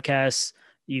our podcast,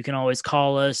 you can always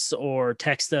call us or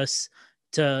text us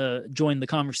to join the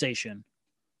conversation.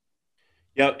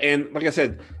 Yeah, and like I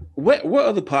said, what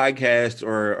other podcast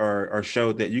or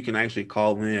show that you can actually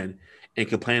call in and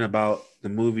complain about the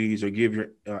movies or give your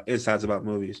insights about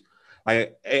movies?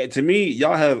 To me,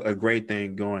 y'all have a great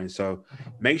thing going. So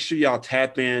make sure y'all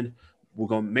tap in. We're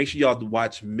going to make sure y'all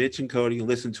watch Mitch and Cody and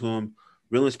listen to them.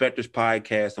 Real Inspectors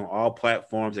podcast on all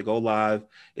platforms. They go live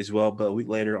as well, but a week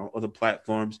later on other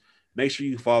platforms. Make sure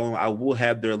you follow them. I will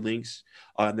have their links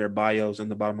in their bios in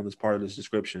the bottom of this part of this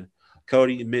description.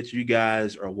 Cody, Mitch, you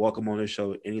guys are welcome on this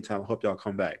show anytime. I hope y'all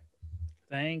come back.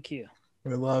 Thank you.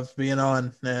 We love being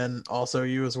on, and also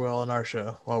you as well on our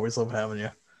show. Always love having you.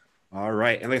 All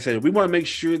right. And like I said, we want to make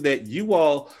sure that you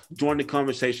all join the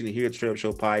conversation here at Straight Up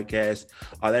Show Podcast.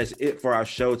 That's it for our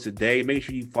show today. Make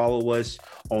sure you follow us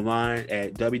online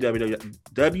at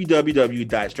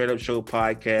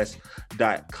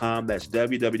www.straightupshowpodcast.com. That's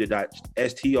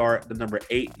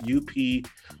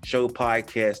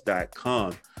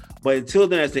www.str8upshowpodcast.com. But until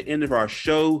then, that's the end of our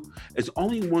show. There's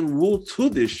only one rule to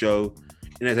this show,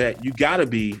 and that's that you got to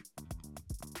be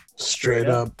straight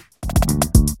up.